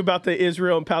talk to you about the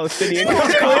Israel and Palestinian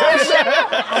conflict.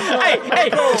 hey,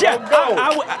 Jeff.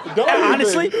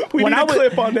 Honestly, we when need I a was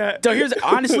clip on that. So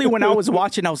honestly, when I was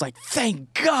watching, I was like,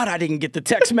 thank God I didn't get the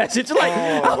text message. Like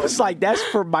I was like, that's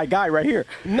for my guy right here.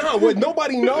 No, what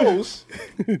nobody knows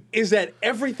is that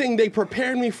everything they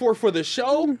prepared me for the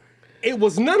show, it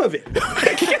was none of it.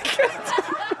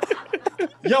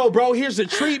 Yo, bro, here's the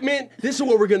treatment. This is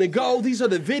where we're gonna go. These are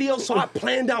the videos. So I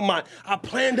planned out my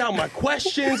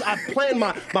questions. I planned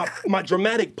my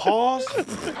dramatic pause.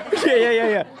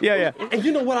 Yeah. And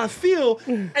you know what I feel?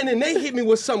 And then they hit me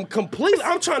with some completely.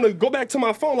 I'm trying to go back to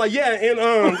my phone, like, yeah, and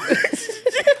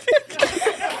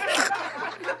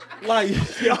like,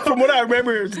 yo. From what I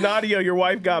remember, it was Nadia, your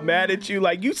wife, got mad at you.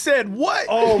 Like, you said what?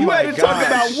 Oh you my had to God. talk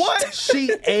about what?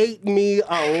 She ate me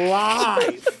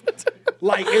alive.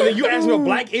 Like, and then you asked me about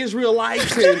black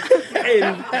Israelites, and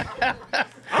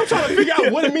I'm trying to figure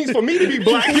out what it means for me to be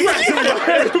black. You asking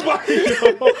about everybody.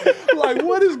 Like,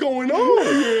 what is going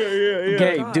on? Yeah.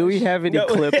 Gabe, do we have any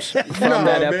clips from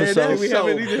that episode?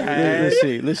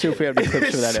 Let's see if we have any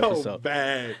clips from that episode.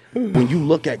 Bad. When you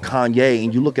look at Kanye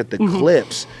and you look at the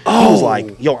clips, he was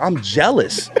like, yo, I'm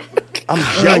jealous.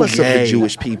 I'm jealous of the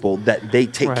Jewish people that they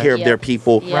take care of their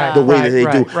people the way that they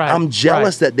do. I'm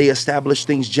jealous that they establish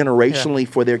things generationally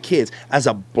for their kids. As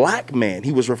a black man,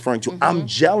 he was referring to, I'm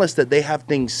jealous that they have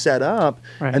things set up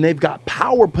and they've got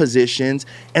power positions.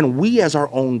 And we as our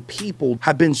own people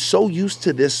have been so used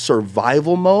to this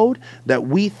survival mode that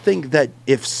we think that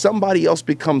if somebody else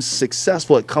becomes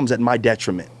successful, it comes at my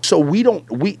detriment. So we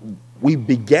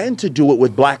began to do it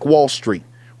with Black Wall Street.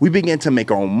 We began to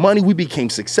make our own money. We became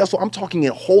successful. I'm talking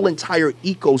a whole entire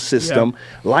ecosystem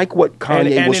like what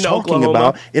Kanye was talking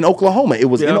about in Oklahoma. It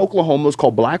was in Oklahoma. It was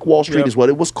called Black Wall Street is what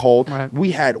it was called. Right.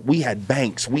 We had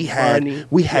banks. We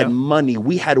had money.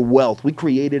 We had wealth. We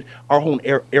created our own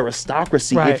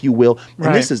aristocracy, if you will.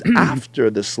 And this is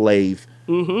after the slave,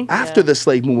 after the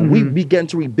slave movement. We began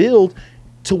to rebuild,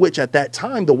 to which at that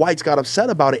time the whites got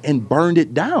upset about it and burned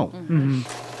it down.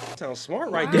 Sounds smart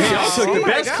right there. Y'all took the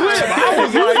best clip. I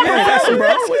was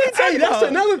like, hey, that's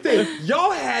another thing.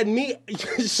 Y'all had me.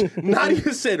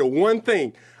 Nadia said one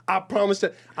thing. I promised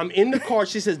her. I'm in the car.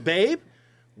 She says, babe,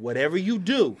 whatever you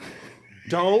do,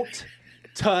 don't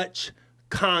touch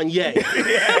Kanye.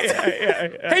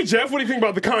 Hey, Jeff, what do you think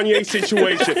about the Kanye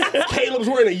situation? Caleb's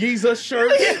wearing a Yeezus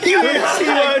shirt.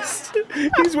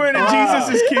 He's wearing a Jesus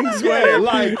is King sweater.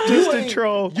 Like, just a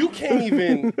troll. You can't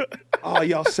even. Oh,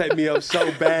 y'all set me up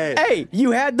so bad. Hey,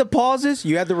 you had the pauses,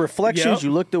 you had the reflections,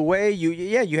 you looked away,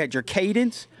 you had your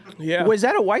cadence. Yeah. Was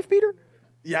that a wife beater?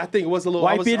 Yeah, I think it was a little.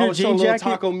 White beater, I was showing jean a little jacket?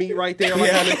 taco meat right there,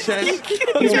 like on the chest.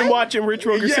 He's been watching Rich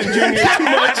Wilkerson Jr. too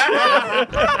much.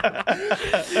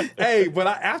 Hey, but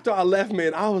after I left,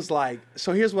 man, I was like,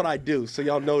 so here's what I do. So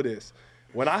y'all know this.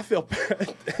 When I feel,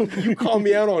 you call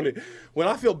me out on it. When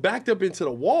I feel backed up into the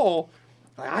wall,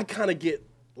 I kind of get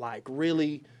like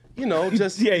really,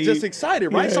 just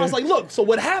excited, right? So I was like, look, so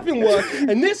what happened was,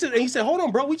 and he said, hold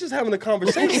on, bro, we just having a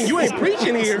conversation. You ain't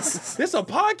preaching here. This is a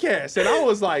podcast. And I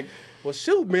was like, well,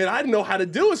 shoot, man, I didn't know how to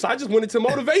do it, so I just went into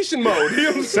motivation mode. You know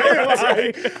what I'm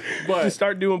saying? But just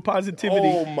start doing positivity.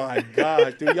 Oh my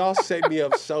God, dude, y'all set me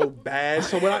up so bad.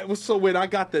 So when I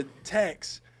got the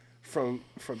text from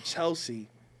Chelsea,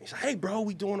 he said, "Hey, bro,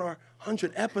 we doing our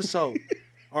 100th episode."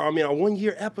 Or our 1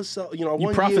 year episode, our 1 year.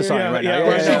 You prophesying right now.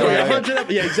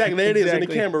 Yeah, exactly. There it is in the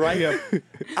camera, right? Yeah.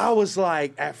 I was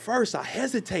like, at first, I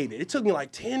hesitated. It took me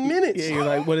like 10 minutes. Yeah, you're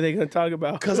like, what are they going to talk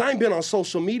about? Because I ain't been on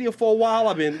social media for a while.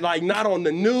 I've been like not on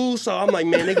the news. So I'm like,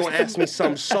 man, they're going to ask me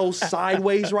something so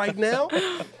sideways right now.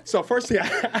 So first thing I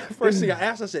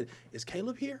asked, I said, is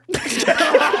Caleb here?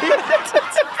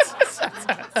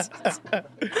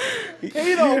 He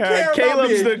don't care about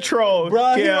Caleb's the troll.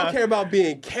 Bro, he don't care about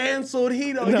being canceled.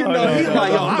 He don't, he's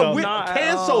like, yo,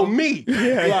 cancel me.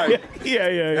 Yeah.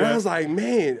 And I was like,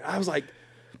 man,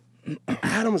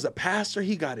 Adam is a pastor.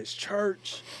 He got his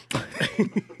church.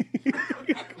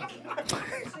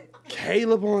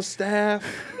 Caleb on staff.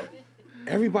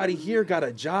 Everybody here got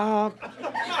a job.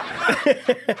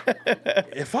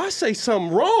 If I say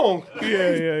something wrong,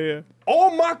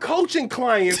 all my coaching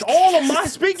clients, all of my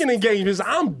speaking engagements,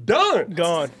 I'm done.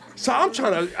 Gone. So I'm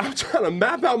trying to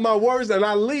map out my words, and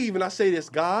I leave and I say this,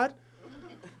 God,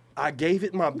 I gave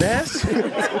it my best.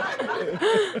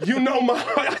 You know my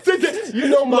heart. You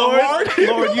know my heart.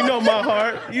 Lord, you know my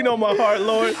heart. You know my heart,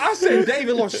 Lord. I said,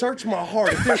 David, Lord, search my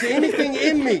heart. If there's anything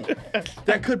in me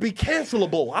that could be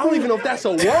cancelable, I don't even know if that's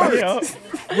a word.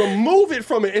 Remove it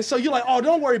from it. And so you're like, oh,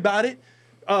 don't worry about it.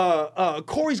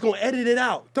 Corey's going to edit it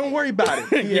out. Don't worry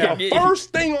about it. The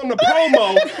first thing on the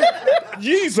promo,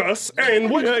 Jesus, and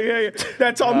what?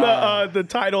 That's on the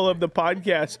title of the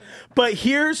podcast. But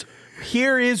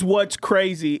here is what's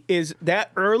crazy is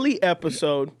that early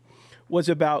episode was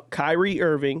about Kyrie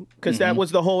Irving because that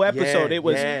was the whole episode. It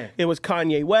was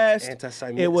Kanye West.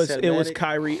 It was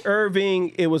Kyrie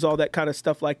Irving. It was all that kind of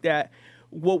stuff like that.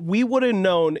 What we would have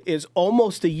known is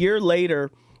almost a year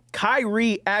later,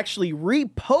 Kyrie actually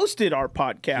reposted our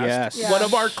podcast, one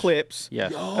of our clips,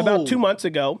 about 2 months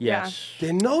ago.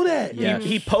 Didn't know that.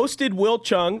 He posted Will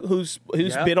Chung, who's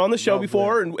been on the show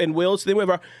before, and Will's thing.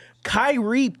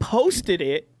 Kyrie posted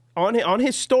it on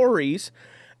his stories,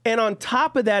 and on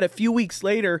top of that, a few weeks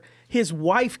later, his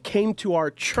wife came to our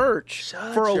church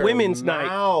for a women's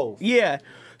night. Yeah.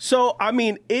 So, I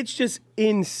mean, it's just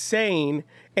insane.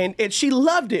 And she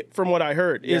loved it from what I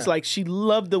heard. It's like she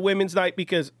loved the women's night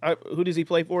because who does he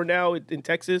play for now in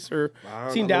Texas or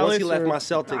in Dallas? Once he left my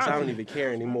Celtics, I don't even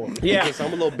care anymore. Yeah, I'm a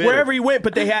little bitter. Wherever he went,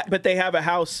 but they have a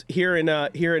house here in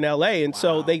LA, and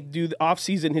so they do the off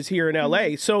season is here in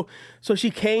LA. So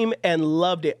she came and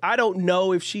loved it. I don't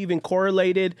know if she even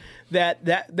correlated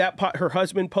that her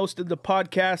husband posted the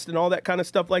podcast and all that kind of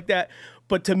stuff like that.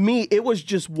 But to me, it was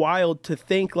just wild to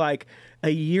think like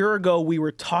a year ago we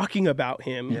were talking about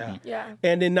him.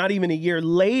 And then not even a year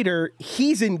later,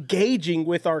 he's engaging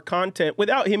with our content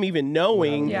without him even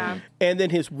knowing. And then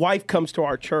his wife comes to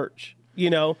our church,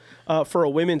 for a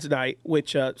women's night,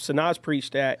 which Sanaz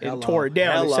preached at and tore it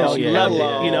down and said she loved it,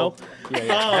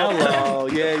 Hello.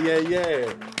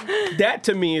 That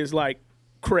to me is like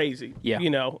crazy,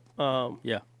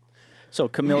 So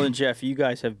Camille and Jeff, you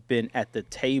guys have been at the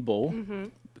table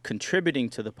contributing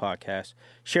to the podcast.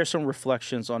 Share some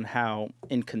reflections on how,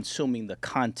 in consuming the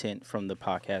content from the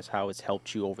podcast, how it's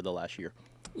helped you over the last year.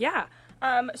 Yeah.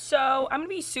 So I'm going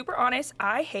to be super honest.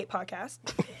 I hate podcasts.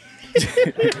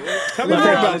 Tell me more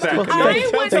about that. I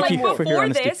was like,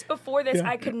 before this,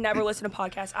 I could never listen to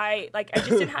podcasts. I just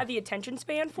didn't have the attention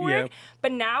span for it.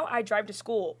 But now I drive to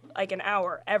school like an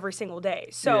hour every single day.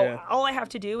 So all I have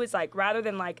to do is like, rather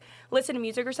than like listen to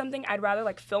music or something, I'd rather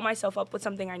like fill myself up with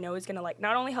something I know is going to like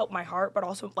not only help my heart, but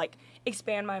also like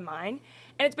expand my mind.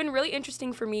 And it's been really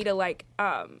interesting for me to like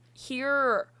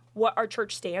hear what our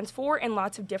church stands for in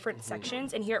lots of different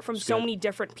sections and hear it from so many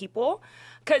different people.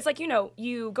 Because, like,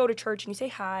 you go to church and you say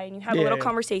hi and you have a little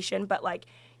conversation, but, like,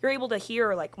 you're able to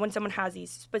hear, like, when someone has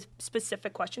these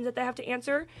specific questions that they have to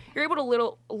answer, you're able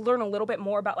to learn a little bit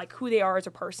more about, like, who they are as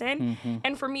a person.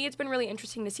 And for me, it's been really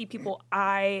interesting to see people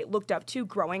I looked up to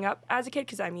growing up as a kid,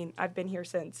 because, I mean, I've been here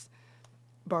since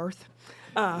birth.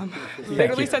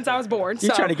 Literally since I was born.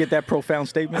 You're trying to get that profound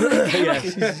statement?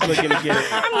 She's looking to get it.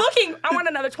 I want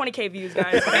another 20K views,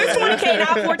 guys. It was 20K,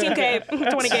 now 14K,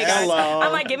 20K, guys. Hello.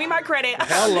 I'm like, give me my credit.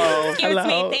 Hello. Excuse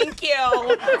me, thank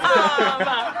you.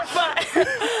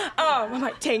 I'm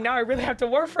like, dang, now I really have to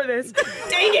work for this.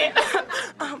 Dang it.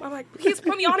 I'm like, please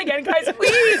put me on again, guys.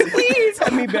 Please.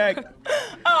 Put me back.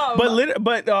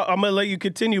 But I'm going to let you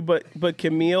continue. But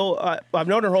Camille, I've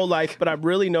known her whole life, but I've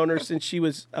really known her since she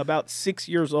was about 6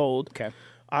 years old. Okay.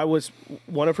 I was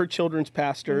one of her children's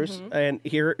pastors, and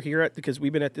here because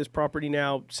we've been at this property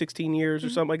now 16 years or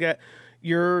something like that.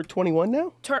 You're 21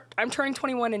 now? I'm turning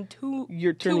 21 in 2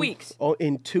 weeks. Oh,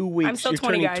 in 2 weeks. I'm still You're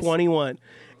 20, turning guys. 21.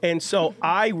 And so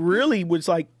I really was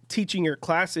like teaching your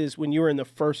classes when you were in the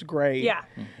first grade. Yeah.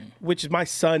 Which is my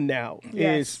son now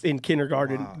is in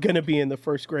kindergarten, going to be in the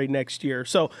first grade next year.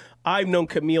 So I've known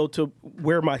Camille to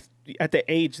at the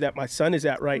age that my son is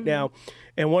at right now.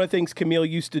 And one of the things Camille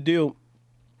used to do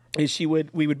is we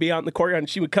would be out in the courtyard and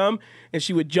she would come and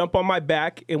she would jump on my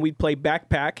back and we'd play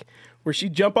backpack where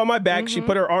she'd jump on my back, she'd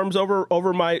put her arms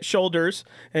over my shoulders,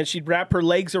 and she'd wrap her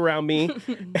legs around me,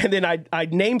 and then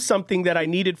I'd name something that I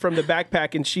needed from the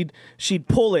backpack, and she'd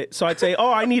pull it. So I'd say,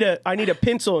 "Oh, I need a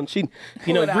pencil," and she'd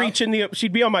reach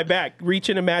she'd be on my back, reach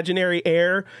in imaginary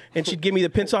air, and she'd give me the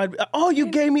pencil. "Oh, you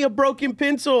gave me a broken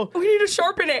pencil. We need to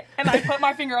sharpen it," and I put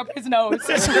my finger up his nose.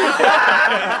 She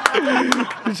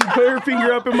put her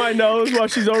finger up in my nose while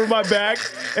she's over my back,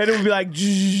 and it would be like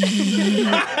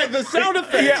the sound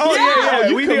effect. Yeah,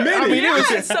 yeah. We did. I mean,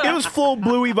 it was full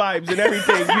Bluey vibes and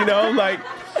everything. Like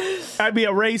I'd be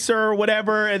a racer or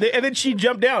whatever, and then she'd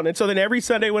jump down. And so then every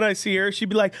Sunday when I see her, she'd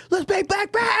be like, "Let's play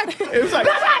backpack." It was like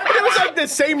the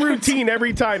same routine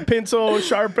every time: pencil,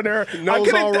 sharpener,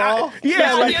 nose all raw.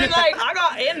 I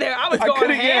got in there. I was going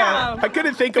ham. I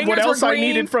couldn't think of what else I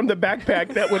needed from the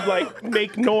backpack that would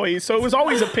make noise. So it was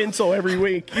always a pencil every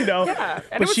week, Yeah,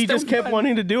 but she just kept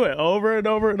wanting to do it over and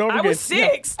over and over again. I was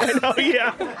 6. Yeah, I know,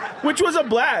 yeah, which was a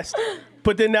blast.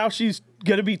 But then now she's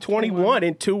gonna be 21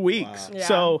 in 2 weeks. Wow. Yeah.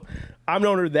 So I've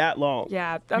known her that long.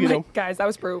 Yeah, guys, that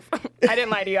was proof. I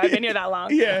didn't lie to you. I've been here that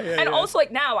long. Yeah. Also,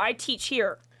 now I teach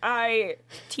here. I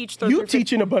teach third You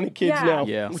teaching a bunch of kids now,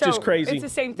 which is crazy. It's the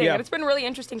same thing. And it's been really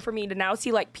interesting for me to now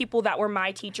see people that were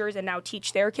my teachers and now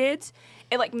teach their kids.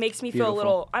 It makes me feel a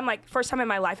little, I'm first time in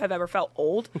my life I've ever felt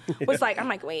old was I'm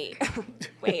wait.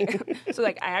 So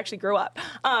I actually grew up,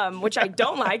 which I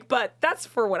don't like, but that's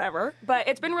for whatever. But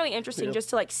it's been really interesting just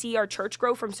to see our church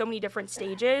grow from so many different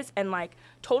stages, and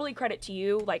totally credit to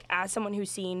you, as someone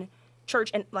who's seen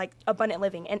church and abundant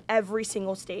living in every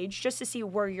single stage, just to see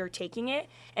where you're taking it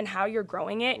and how you're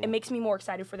growing it. It makes me more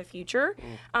excited for the future.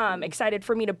 Excited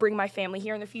for me to bring my family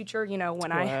here in the future,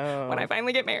 when I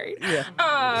finally get married. Yeah.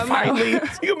 Finally.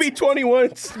 You'll be 21.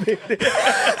 The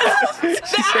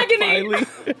agony.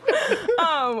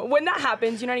 When that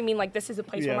happens, you know what I mean? This is a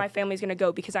place where my family's going to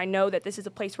go, because I know that this is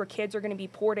a place where kids are going to be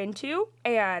poured into,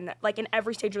 and in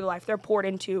every stage of their life, they're poured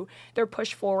into, they're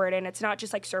pushed forward, and it's not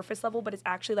just surface level, but it's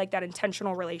actually that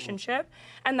intentional relationship.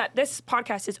 And that this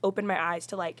podcast has opened my eyes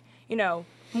to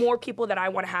more people that I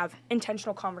want to have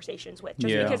intentional conversations with,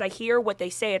 just because I hear what they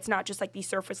say. It's not just these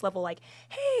surface level hey,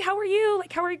 how are you,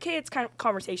 how are your kids kind of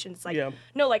conversations.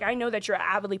 No, I know that you're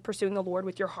avidly pursuing the Lord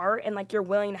with your heart, and you're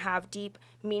willing to have deep,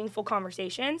 meaningful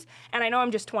conversations. And I know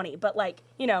I'm just 20, but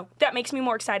that makes me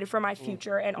more excited for my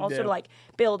future, and also to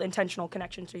build intentional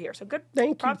connections through here. So good.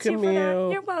 Thank you, Camille.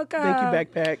 You're welcome. Thank you,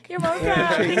 backpack. You're welcome.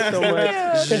 Thanks so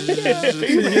much.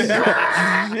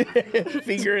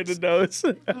 Finger in the nose.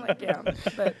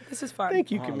 But this is fun. Thank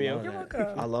you, Camille. You're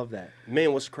welcome. I love that.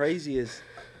 Man, what's crazy is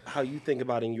how you think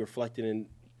about it and you reflect it. And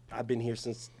I've been here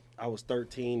since I was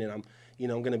 13, and I'm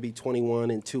going to be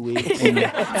 21 in 2 weeks. Damn, oh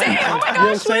my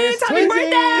gosh, twins, happy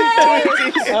birthday!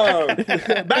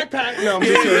 Backpack. No, I'm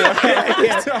just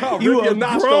kidding. You a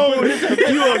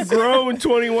grown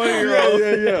 21-year-old.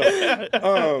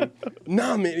 Yeah.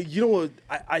 Nah, man, you know what?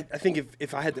 I think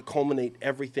if I had to culminate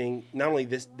everything, not only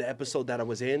the episode that I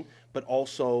was in, but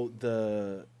also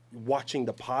watching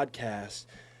the podcast,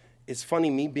 it's funny,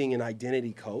 me being an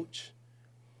identity coach,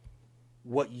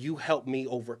 what you helped me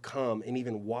overcome, and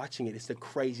even watching it's the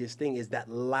craziest thing, is that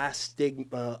last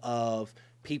stigma of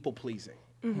people pleasing.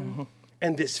 Mm-hmm.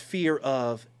 And this fear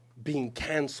of being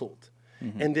canceled.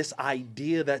 Mm-hmm. And this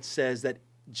idea that says that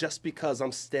just because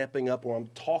I'm stepping up or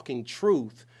I'm talking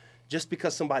truth, just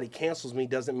because somebody cancels me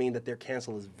doesn't mean that their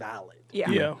cancel is valid. Yeah.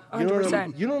 You know what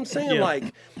I'm saying? Yeah.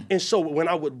 And so when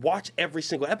I would watch every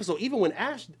single episode, even when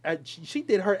Ash, she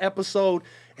did her episode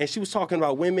and she was talking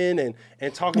about women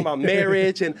and talking about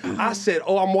marriage, and I said,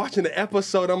 I'm watching the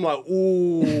episode. I'm like,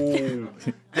 ooh.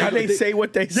 How they say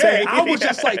what they say. I was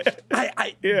just like,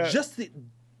 just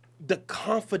the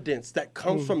confidence that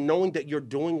comes from knowing that you're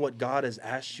doing what God has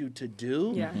asked you to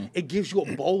do, it gives you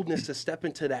a boldness to step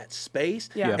into that space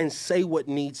and say what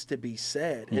needs to be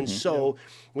said. And so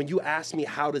when you ask me,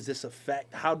 how did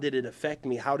it affect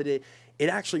me? It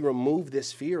actually removed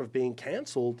this fear of being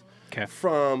canceled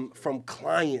from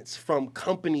clients, from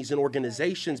companies and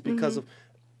organizations because of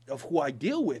who I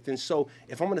deal with. And so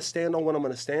if I'm going to stand on what I'm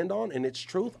going to stand on, and it's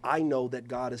truth, I know that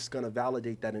God is going to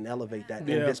validate that and elevate that. And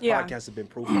this podcast has been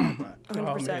proof of that.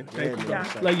 100%. Thank you.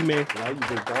 Love you, man. Love you,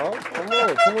 big dog. Come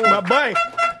on. My boy.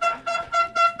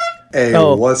 Hey,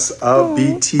 what's up,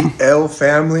 BTL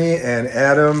family and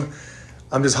Adam?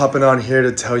 I'm just hopping on here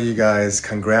to tell you guys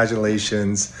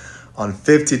congratulations on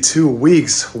 52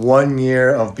 weeks, 1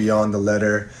 year of Beyond the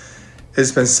Letter.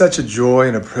 It's been such a joy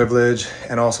and a privilege,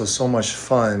 and also so much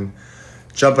fun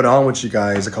jumping on with you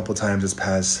guys a couple times this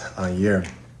past year.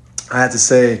 I had to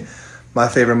say, my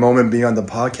favorite moment being on the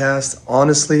podcast,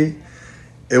 honestly,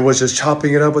 it was just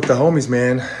chopping it up with the homies,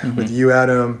 man. With you,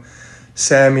 Adam,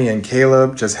 Sammy and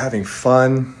Caleb just having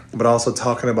fun, but also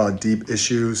talking about deep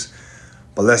issues.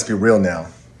 But let's be real now.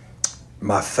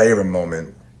 My favorite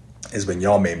moment is when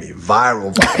y'all made me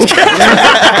viral.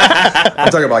 I'm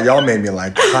talking about y'all made me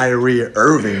like Kyrie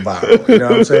Irving viral. You know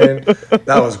what I'm saying?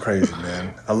 That was crazy,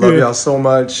 man. I love y'all so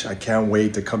much. I can't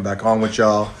wait to come back on with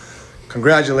y'all.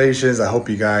 Congratulations. I hope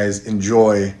you guys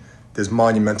enjoy this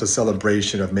monumental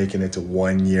celebration of making it to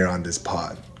 1 year on this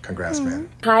pod. Congrats, man.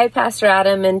 Hi, Pastor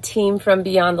Adam and team from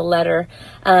Beyond the Letter.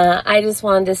 I just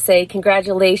wanted to say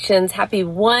congratulations. Happy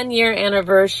 1 year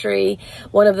anniversary.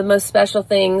 One of the most special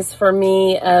things for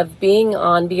me of being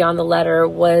on Beyond the Letter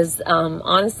was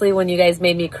honestly when you guys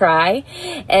made me cry.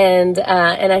 And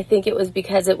I think it was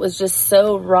because it was just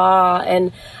so raw.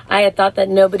 And I had thought that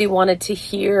nobody wanted to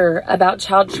hear about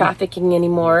child trafficking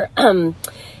anymore.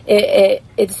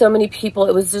 It's so many people.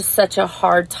 It was just such a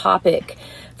hard topic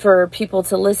for people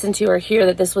to listen to or hear,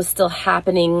 that this was still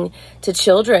happening to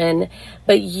children.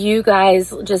 But you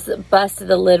guys just busted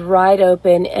the lid right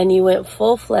open, and you went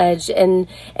full-fledged and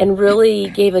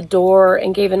really gave a door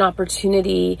and gave an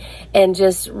opportunity and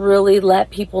just really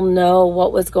let people know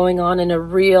what was going on in a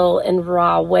real and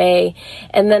raw way.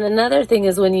 And then another thing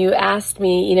is when you asked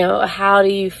me, you know, how do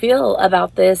you feel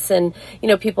about this, and, you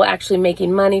know, people actually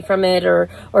making money from it or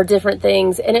different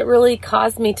things. And it really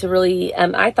caused me to really,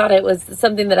 I thought it was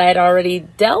something that I had already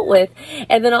dealt with.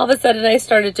 And then all of a sudden I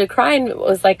started to cry and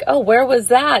was like, oh, where was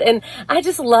that? And I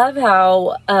just love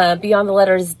how Beyond the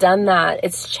Letter has done that.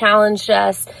 It's challenged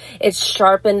us. It's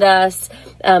sharpened us.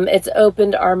 It's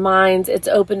opened our minds. It's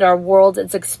opened our worlds.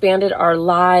 It's expanded our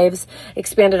lives,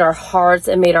 expanded our hearts,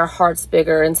 and made our hearts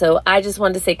bigger. And so I just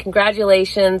wanted to say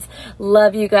congratulations.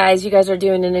 Love you guys. You guys are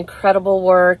doing an incredible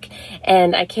work.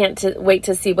 And I can't wait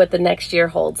to see what the next year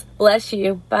holds. Bless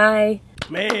you. Bye.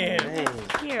 Man.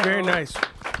 Very nice.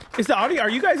 Is the audio? Are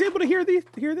you guys able to hear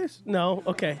this? No.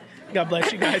 Okay. God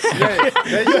bless you guys. It's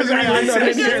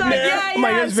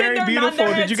very beautiful.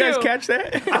 Did you guys catch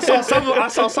that? I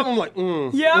saw something like,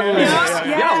 Yeah.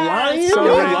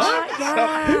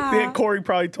 Corey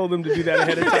probably told them to do that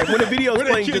ahead of time. When the video is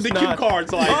playing, just the cue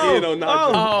cards, like, you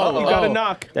got a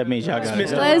knock. That means y'all got it.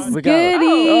 Let's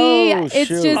goody. It's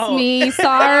just me.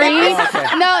 Sorry.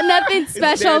 No, nothing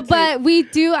special. But we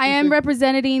do. I am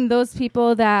representing those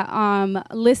people that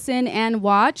listen and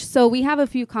watch. So we have a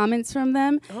few comments from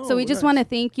them. So we just want to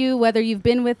thank you, whether you've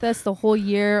been with us the whole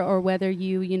year or whether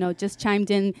you just chimed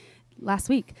in last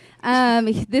week.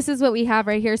 This is what we have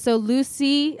right here. So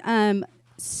Lucy,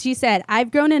 she said, I've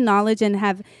grown in knowledge and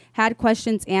have had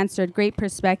questions answered. Great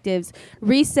perspectives.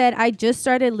 Reese said, I just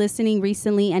started listening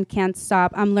recently and can't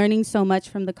stop. I'm learning so much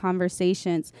from the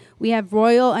conversations. We have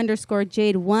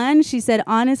Royal_Jade1. She said,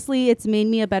 honestly, it's made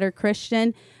me a better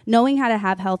Christian, knowing how to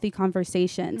have healthy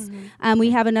conversations.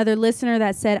 We have another listener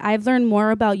that said, I've learned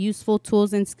more about useful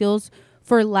tools and skills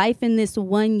for life in this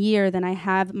 1 year than I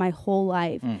have my whole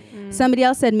life. Somebody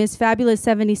else said, Miss Fabulous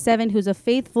 77, who's a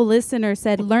faithful listener,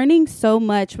 said, learning so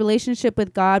much, relationship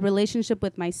with God, relationship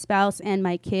with my spouse and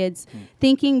my kids.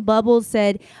 Thinking Bubbles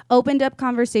said, opened up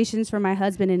conversations for my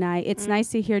husband and I. It's nice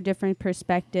to hear different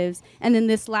perspectives. And then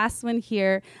this last one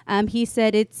here, he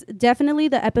said, it's definitely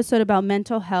the episode about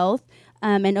mental health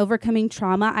and overcoming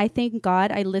trauma. I thank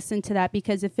God I listened to that,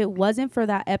 because if it wasn't for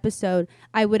that episode,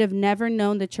 I would have never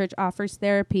known the church offers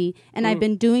therapy. And I've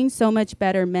been doing so much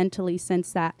better mentally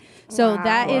since that. So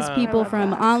that is people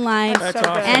from online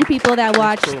and people that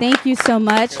watch. Thank you so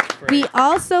much. We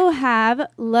also have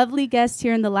lovely guests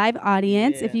here in the live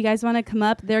audience. If you guys want to come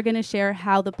up, they're going to share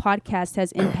how the podcast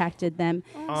has impacted them.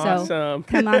 Awesome. So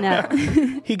come on up.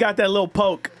 He got that little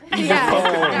poke. He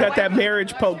got that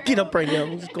marriage poke. Get up right now.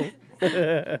 Let's go.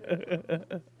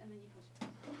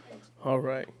 All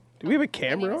right. Do we have a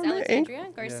camera on that? Alexandria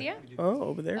Garcia. Oh,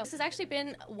 over there. This has actually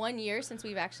been 1 year since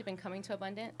we've actually been coming to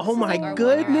Abundant. Oh my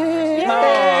goodness! Yay!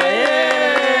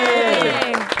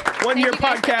 1 year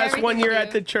podcast, 1 year at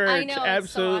the church. I know,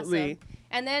 Absolutely. It's so awesome.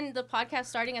 And then the podcast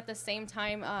starting at the same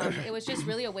time, it was just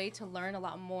really a way to learn a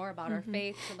lot more about our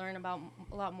faith, to learn about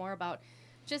a lot more about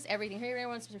just everything, hearing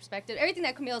everyone's perspective. Everything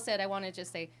that Camille said, I want to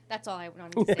just say, that's all I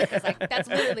wanted to say. Cause that's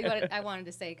literally what I wanted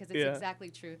to say, because it's exactly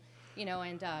true. You know,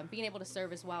 and being able to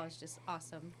serve as well is just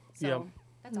awesome. So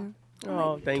that's all.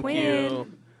 Oh, thank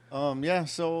you.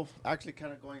 So actually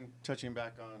kind of touching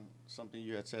back on something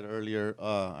you had said earlier,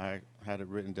 I had it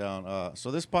written down.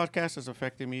 So this podcast has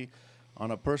affected me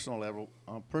on a personal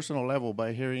level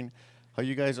by hearing how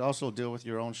you guys also deal with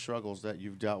your own struggles that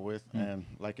you've dealt with, and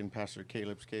like in Pastor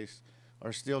Caleb's case,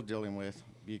 are still dealing with,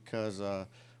 because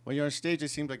when you're on stage, it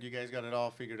seems like you guys got it all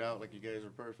figured out, like you guys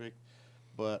are perfect.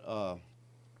 But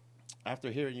after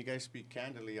hearing you guys speak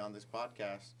candidly on this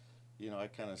podcast, I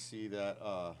kind of see that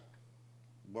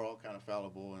we're all kind of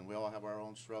fallible and we all have our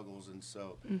own struggles. And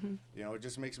so, it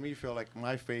just makes me feel like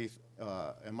my faith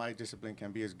and my discipline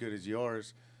can be as good as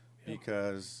yours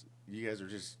because you guys are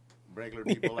just regular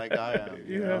people like I am,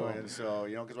 you know? And so,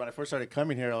 because when I first started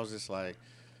coming here, I was just like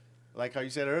how you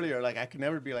said earlier, like I could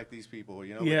never be like these people,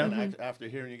 Yeah. But after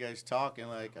hearing you guys talk and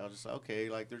I was just okay,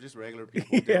 like they're just regular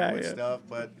people dealing with stuff,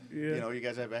 but you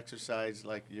guys have exercised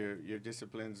like your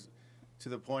disciplines to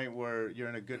the point where you're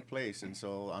in a good place, and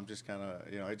so I'm just kind of,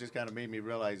 it just kind of made me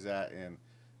realize that, and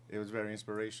it was very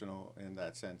inspirational in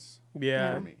that sense.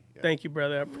 Yeah. For me. Yeah. Thank you,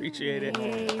 brother. I appreciate it.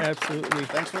 Absolutely.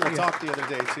 Thanks for the talk the other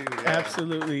day too. Yeah.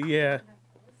 Absolutely. Yeah.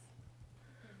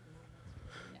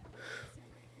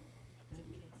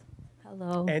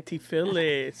 Hello. Auntie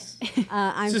Phyllis.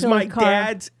 I'm this is Phyllis my Carr.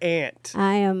 dad's aunt.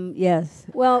 I am, yes.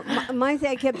 Well,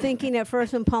 I kept thinking at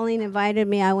first when Pauline invited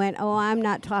me, I went, oh, I'm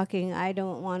not talking. I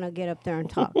don't want to get up there and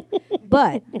talk.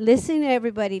 But listening to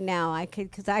everybody now,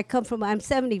 because I'm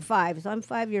 75, so I'm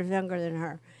 5 years younger than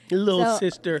her. Little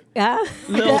sister. Yeah?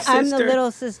 Little I'm the sister.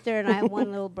 little sister, and I have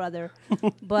one little brother.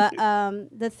 But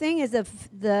the thing is,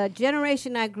 the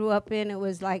generation I grew up in, it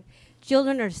was like,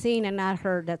 children are seen and not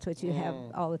heard. That's what you have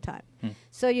all the time.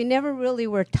 So you never really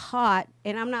were taught,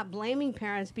 and I'm not blaming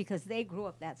parents because they grew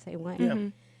up that same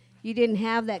way. You didn't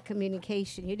have that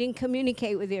communication. You didn't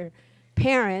communicate with your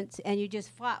parents, and you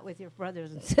just fought with your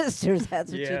brothers and sisters.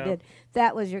 That's what you did.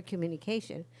 That was your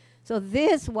communication. So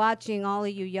watching all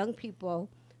of you young people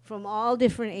from all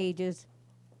different ages,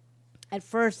 at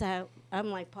first I'm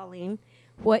like, Pauline,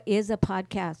 what is a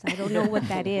podcast? I don't know what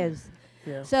that is.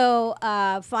 Yeah. So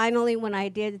finally, when I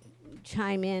did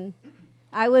chime in,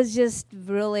 I was just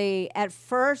really, at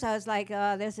first, I was like,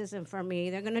 oh, this isn't for me.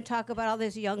 They're going to talk about all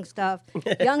this young stuff,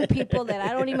 young people that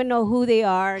I don't even know who they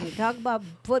are, and you talk about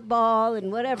football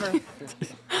and whatever.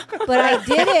 But I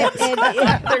did it,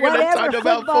 and whatever,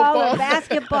 football or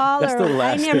basketball, That's or the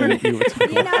last I never, thing you would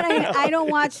you know what I mean? I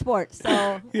don't watch sports,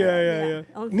 so. Yeah.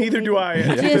 Neither do I.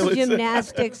 Just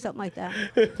gymnastics, something like that.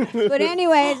 But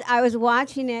anyways, I was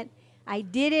watching it. I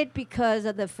did it because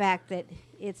of the fact that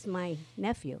it's my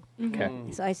nephew. Okay.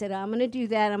 So I said, I'm going to do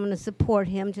that. I'm going to support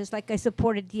him just like I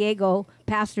supported Diego,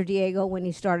 Pastor Diego, when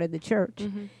he started the church.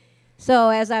 So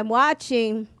as I'm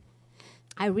watching,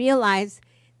 I realize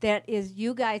that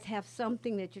you guys have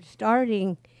something that you're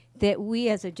starting that we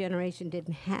as a generation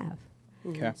didn't have.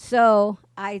 Okay. So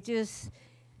I just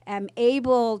am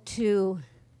able to,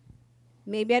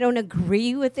 maybe I don't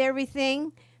agree with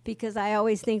everything, because I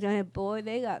always think, boy,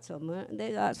 they got some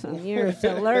years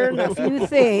to learn a few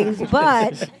things,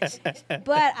 but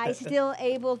I still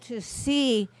able to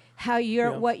see how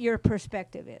what your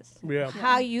perspective is,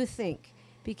 how you think,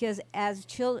 because as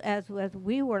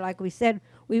we were, like we said,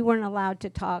 we weren't allowed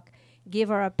to talk, give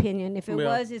our opinion. If it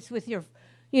was, it's with your,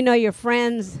 your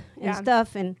friends and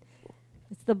stuff, and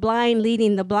it's the blind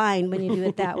leading the blind when you do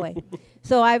it that way.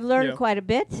 So I've learned quite a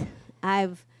bit.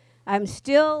 I'm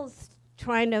still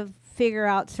trying to figure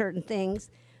out certain things,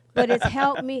 but it's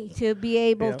helped me to be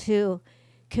able to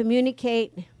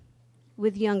communicate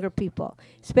with younger people,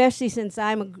 especially since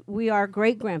we are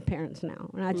great grandparents now.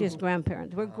 We're not just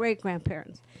grandparents; we're great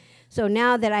grandparents. So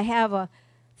now that I have a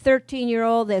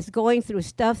 13-year-old that's going through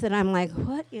stuff that I'm like,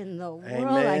 what in the world?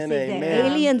 I think the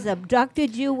aliens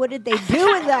abducted you. What did they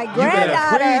do with my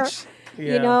granddaughter?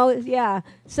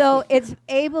 So it's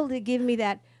able to give me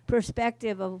that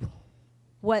perspective of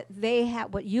what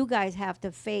you guys have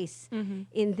to face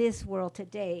in this world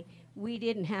today, we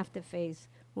didn't have to face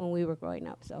when we were growing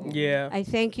up. So I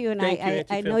thank you, and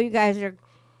I know you guys are.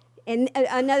 And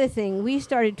another thing, we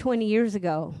started 20 years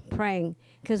ago praying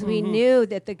because we knew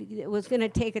that it was going to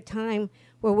take a time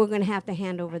where we're going to have to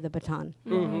hand over the baton,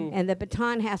 and the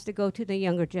baton has to go to the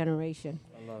younger generation.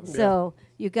 So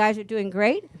you guys are doing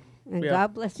great, and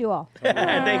God bless you all.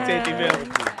 Thanks, Auntie Bill.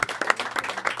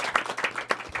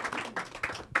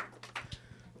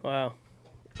 Wow.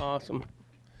 Awesome.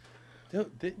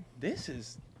 Dude, this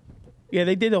is... Yeah,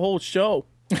 they did the whole show.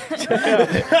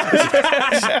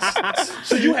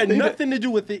 So you had nothing to do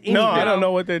with it. No, I don't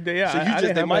know what they did. Yeah,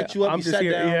 so they mic'd you up, you sat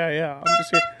down. Yeah, I'm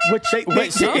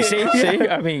just here. See,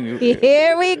 I mean...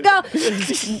 Here we go.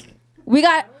 We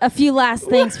got a few last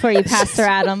things for you, Pastor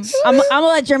Adam. I'm going to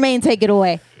let Jermaine take it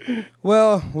away.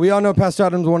 Well, we all know Pastor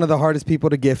Adam's one of the hardest people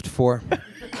to gift for.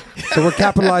 So we're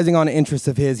capitalizing on an interest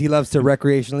of his. He loves to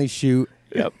recreationally shoot.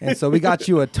 Yep. And so we got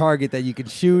you a target that you can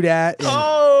shoot at.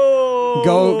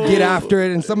 Go get after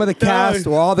it. And some of the cast,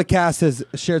 well, all the cast has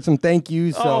shared some thank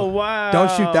yous. So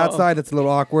don't shoot that side. It's a little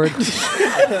awkward.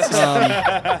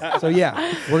 So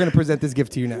yeah, we're going to present this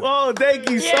gift to you now. Oh, thank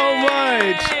you so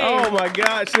much. Oh my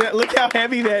gosh. Look how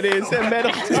heavy that is. That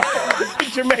metal.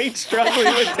 Jermaine's struggling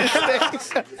with this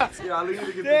thing. Yeah, I'll leave you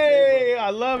to get Hey, I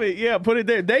love it. Yeah, put it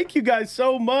there. Thank you guys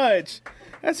so much.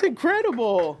 That's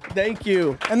incredible. Thank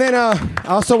you. And then I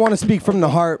also want to speak from the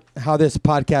heart how this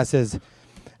podcast has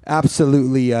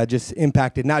absolutely just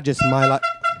impacted not just my life.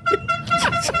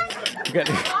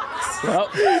 Well,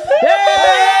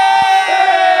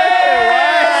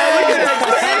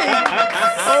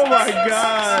 oh my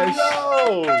gosh.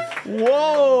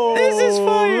 Whoa. This is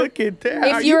fire. Look at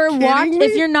that. If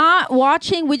if you're not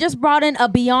watching, we just brought in a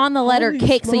Beyond the Letter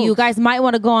cake, so you guys might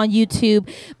want to go on YouTube.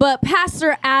 But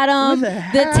Pastor Adam,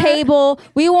 the table,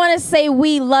 we want to say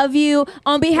we love you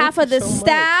on behalf of the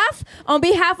staff, on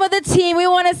behalf of the team. We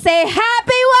want to say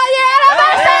happy 1-year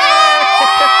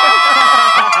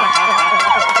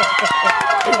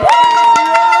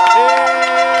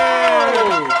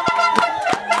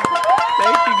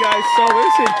Thank you guys so much.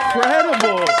 It's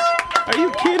incredible. Are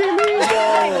you kidding me?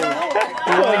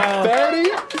 Wow.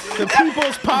 The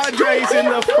People's Padres in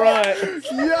the front.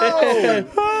 Yo.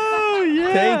 Oh,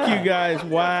 yeah. Thank you guys.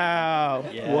 Wow.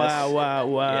 Yes.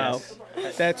 Wow.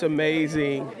 Yes. That's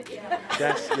amazing.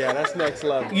 That's next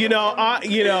level.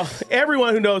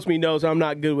 Everyone who knows me knows I'm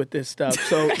not good with this stuff.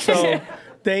 So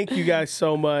thank you guys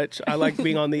so much. I like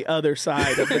being on the other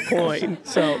side of the coin.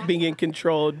 So being in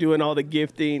control, doing all the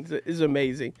giftings is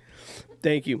amazing.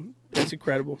 Thank you. That's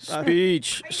incredible.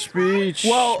 Speech.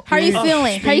 Well, how are you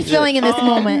feeling? How are you feeling in this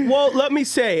moment? Well, let me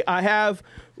say,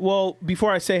 before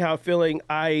I say how I'm feeling,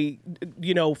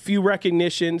 few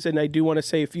recognitions, and I do want to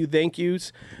say a few thank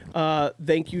yous.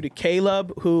 Thank you to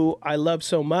Caleb, who I love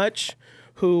so much,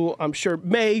 who I'm sure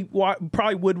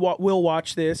will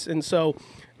watch this. And so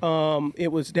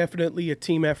it was definitely a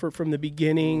team effort from the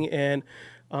beginning, and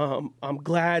I'm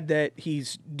glad that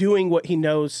he's doing what he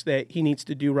knows that he needs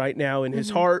to do right now in his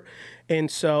heart. And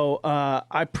so I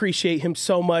appreciate him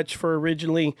so much for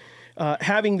originally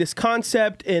having this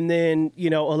concept and then,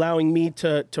 allowing me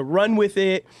to run with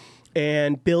it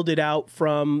and build it out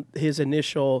from his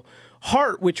initial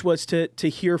heart, which was to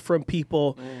hear from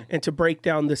people and to break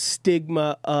down the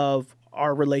stigma of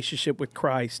our relationship with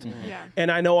Christ. Yeah.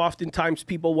 And I know oftentimes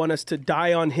people want us to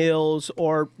die on hills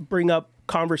or bring up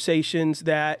conversations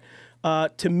that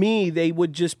to me they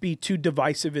would just be too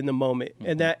divisive in the moment.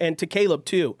 And to Caleb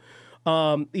too.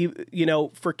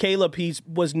 For Caleb, he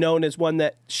was known as one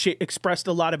that expressed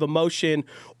a lot of emotion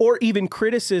or even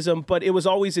criticism, but it was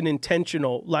always an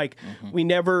intentional, it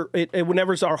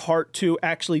never's our heart to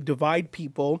actually divide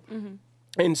people.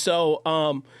 And so,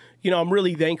 I'm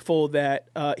really thankful that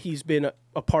he's been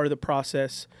a part of the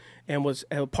process and was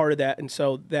a part of that. And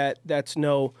so that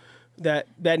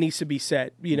needs to be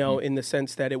said, in the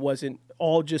sense that it wasn't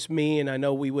all just me. And I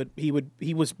know he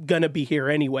was going to be here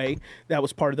anyway. That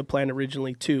was part of the plan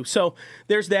originally too. So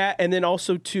there's that. And then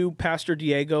also to Pastor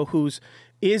Diego,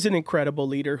 is an incredible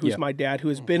leader, who's my dad, who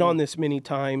has been on this many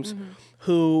times,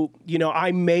 who,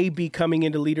 I may be coming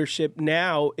into leadership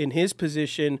now in his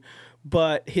position,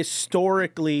 but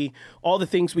historically, all the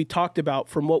things we talked about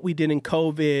from what we did in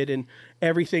COVID and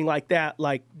everything like that,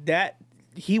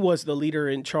 he was the leader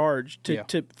in charge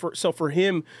for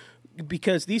him,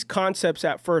 because these concepts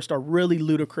at first are really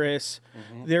ludicrous.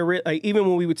 They're even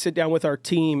when we would sit down with our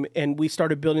team and we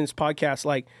started building this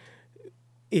podcast,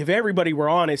 if everybody were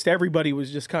honest, everybody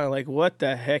was just kind of like, what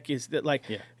the heck is that?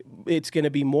 It's going to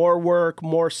be more work,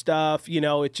 more stuff,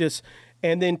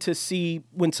 and then to see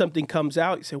when something comes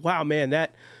out, you say, wow, man,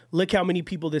 look how many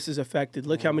people this has affected.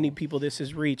 Look how many people this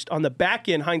has reached. On the back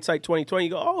end, hindsight 2020, you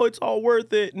go, oh, it's all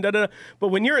worth it. And da-da-da. But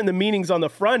when you're in the meetings on the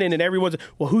front end and everyone's,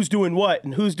 well, who's doing what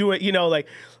and who's doing,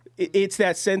 it's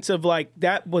that sense of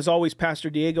that was always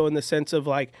Pastor Diego, in the sense of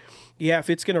if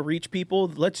it's going to reach people,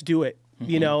 let's do it.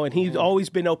 And he's always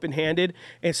been open-handed.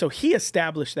 And so he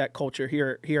established that culture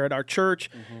here at our church,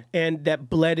 and that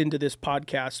bled into this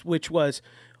podcast, which was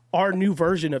our new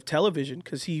version of television,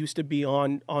 because he used to be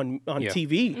on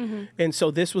TV. And so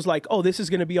this was this is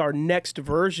going to be our next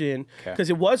version, because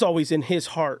it was always in his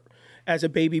heart as a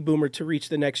baby boomer to reach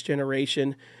the next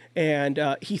generation. And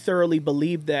he thoroughly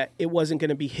believed that it wasn't going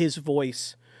to be his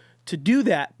voice to do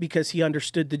that, because he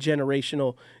understood the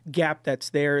generational gap that's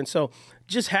there. And so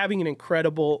just having an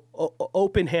incredible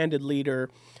open-handed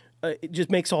leader, it just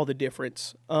makes all the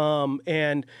difference.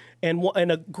 And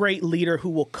a great leader who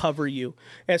will cover you.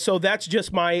 And so that's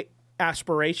just my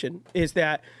aspiration, is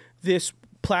that this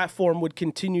platform would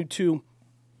continue to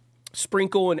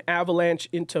sprinkle an avalanche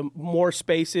into more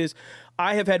spaces.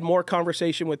 I have had more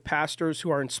conversation with pastors who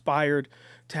are inspired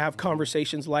to have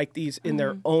conversations like these in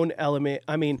their own element.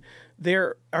 I mean,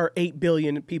 there are 8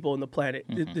 billion people on the planet.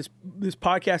 This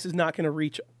podcast is not going to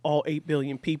reach all 8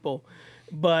 billion people.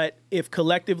 But if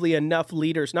collectively enough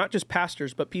leaders, not just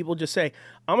pastors, but people just say,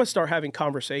 I'm going to start having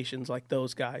conversations like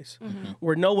those guys,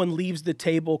 where no one leaves the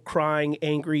table crying,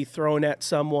 angry, thrown at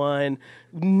someone,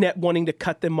 wanting to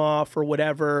cut them off or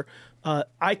whatever.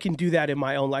 I can do that in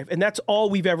my own life. And that's all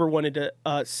we've ever wanted to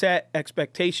set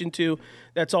expectation to.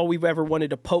 That's all we've ever wanted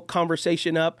to poke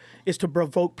conversation up, is to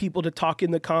provoke people to talk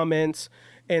in the comments.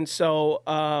 And so,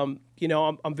 you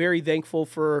know, I'm very thankful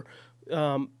for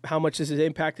how much this has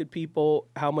impacted people,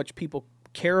 how much people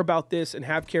care about this and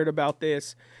have cared about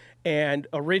this. And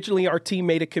originally our team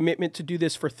made a commitment to do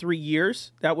this for 3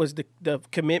 years. That was the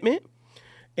commitment.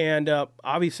 And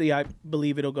obviously I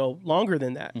believe it'll go longer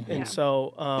than that. And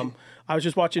so I was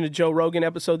just watching a Joe Rogan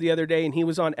episode the other day, and he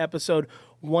was on episode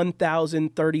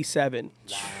 1037.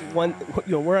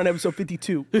 We're on episode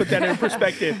 52. Put that in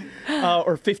perspective.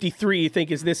 Or 53, I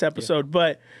think, is this episode.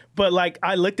 But like,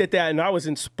 I looked at that and I was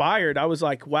inspired. I was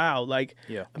like, wow, like,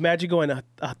 imagine going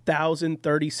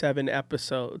 1,037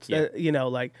 episodes. That, you know,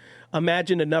 like,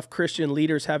 imagine enough Christian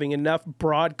leaders having enough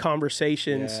broad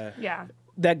conversations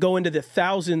that go into the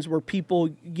thousands, where people,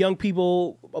 young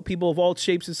people, people of all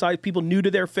shapes and sizes, people new to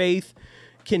their faith,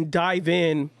 can dive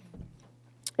in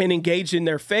and engage in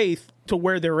their faith to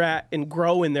where they're at and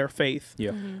grow in their faith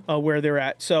where they're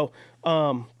at. So,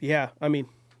 I mean,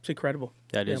 it's incredible.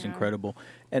 That is incredible.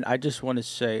 And I just want to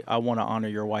say, I want to honor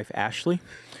your wife, Ashley.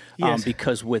 Yes.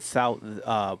 Because without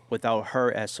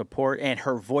her as support and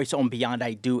her voice on Beyond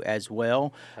I Do as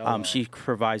well, she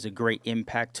provides a great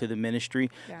impact to the ministry.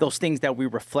 Yeah. Those things that we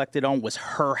reflected on was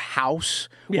her house.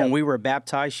 Yeah. When we were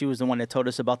baptized, she was the one that told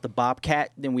us about the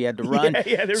bobcat. Then we had to run.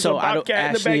 There's a bobcat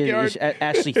in the backyard.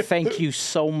 Ashley, thank you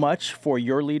so much for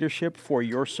your leadership, for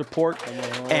your support,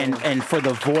 and for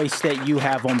the voice that you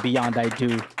have on Beyond I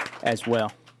Do as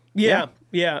well.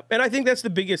 Yeah, and I think that's the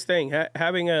biggest thing.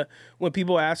 When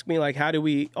people ask me, like, how do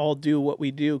we all do what we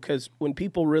do? Because when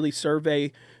people really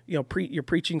survey, you know, you're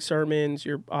preaching sermons,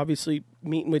 you're obviously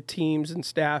meeting with teams and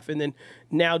staff, and then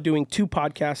now doing 2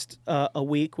 podcasts a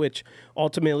week, which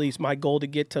ultimately is my goal, to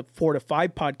get to 4 to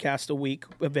 5 podcasts a week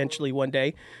eventually one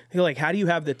day. You're like, how do you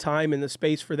have the time and the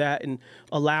space for that, and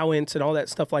allowance and all that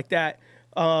stuff like that?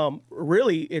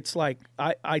 Really, it's like,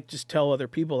 I just tell other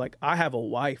people, like, I have a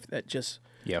wife that just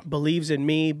believes in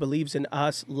me, believes in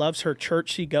us, loves her church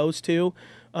she goes to,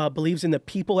 believes in the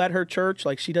people at her church.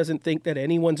 Like, she doesn't think that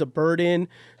anyone's a burden.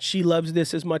 She loves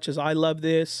this as much as I love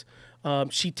this.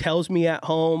 She tells me at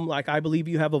home, like, I believe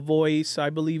you have a voice.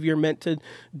 I believe you're meant to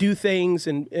do things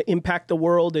and impact the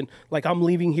world. And like, I'm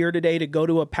leaving here today to go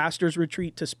to a pastor's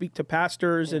retreat to speak to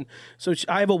pastors. And so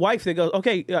I have a wife that goes,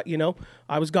 okay, you know,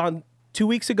 I was gone 2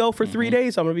 weeks ago for 3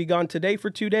 days. I'm going to be gone today for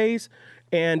 2 days.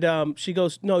 And she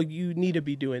goes, no, you need to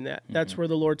be doing that. That's where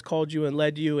the Lord's called you and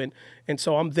led you. And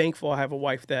so I'm thankful I have a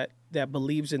wife that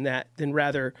believes in that, than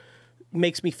rather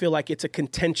makes me feel like it's a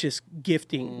contentious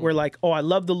gifting. Where like, oh, I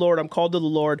love the Lord, I'm called to the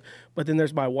Lord, but then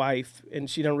there's my wife, and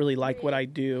she don't really like what I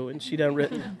do, and she doesn't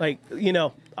really, like, you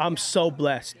know, I'm so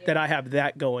blessed that I have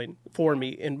that going for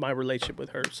me in my relationship with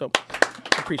her. So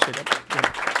I appreciate it.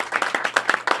 Yeah.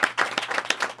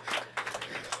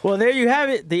 Well, there you have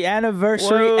it, the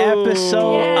anniversary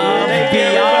episode of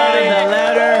Beyond the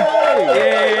Letter.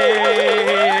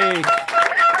 Yay!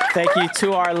 Thank you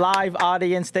to our live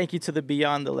audience. Thank you to the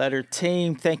Beyond the Letter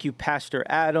team. Thank you, Pastor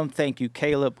Adam. Thank you,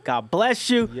 Caleb. God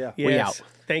bless you. Yeah. We out.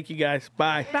 Thank you, guys.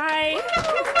 Bye. Bye.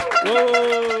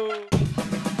 Whoa.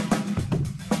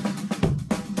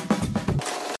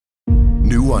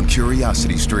 New on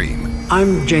Curiosity Stream.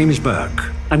 I'm James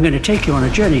Burke. I'm going to take you on a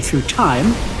journey through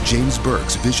time. James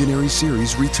Burke's visionary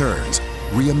series returns,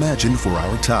 reimagined for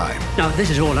our time. Now, this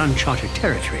is all uncharted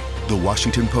territory. The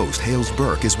Washington Post hails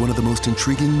Burke as one of the most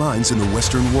intriguing minds in the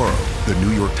Western world. The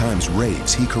New York Times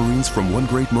raves he careens from one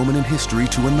great moment in history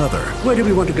to another. Where do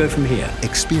we want to go from here?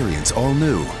 Experience all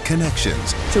new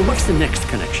connections. So what's the next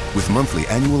connection? With monthly,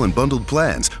 annual, and bundled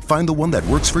plans, find the one that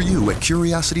works for you at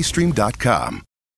CuriosityStream.com.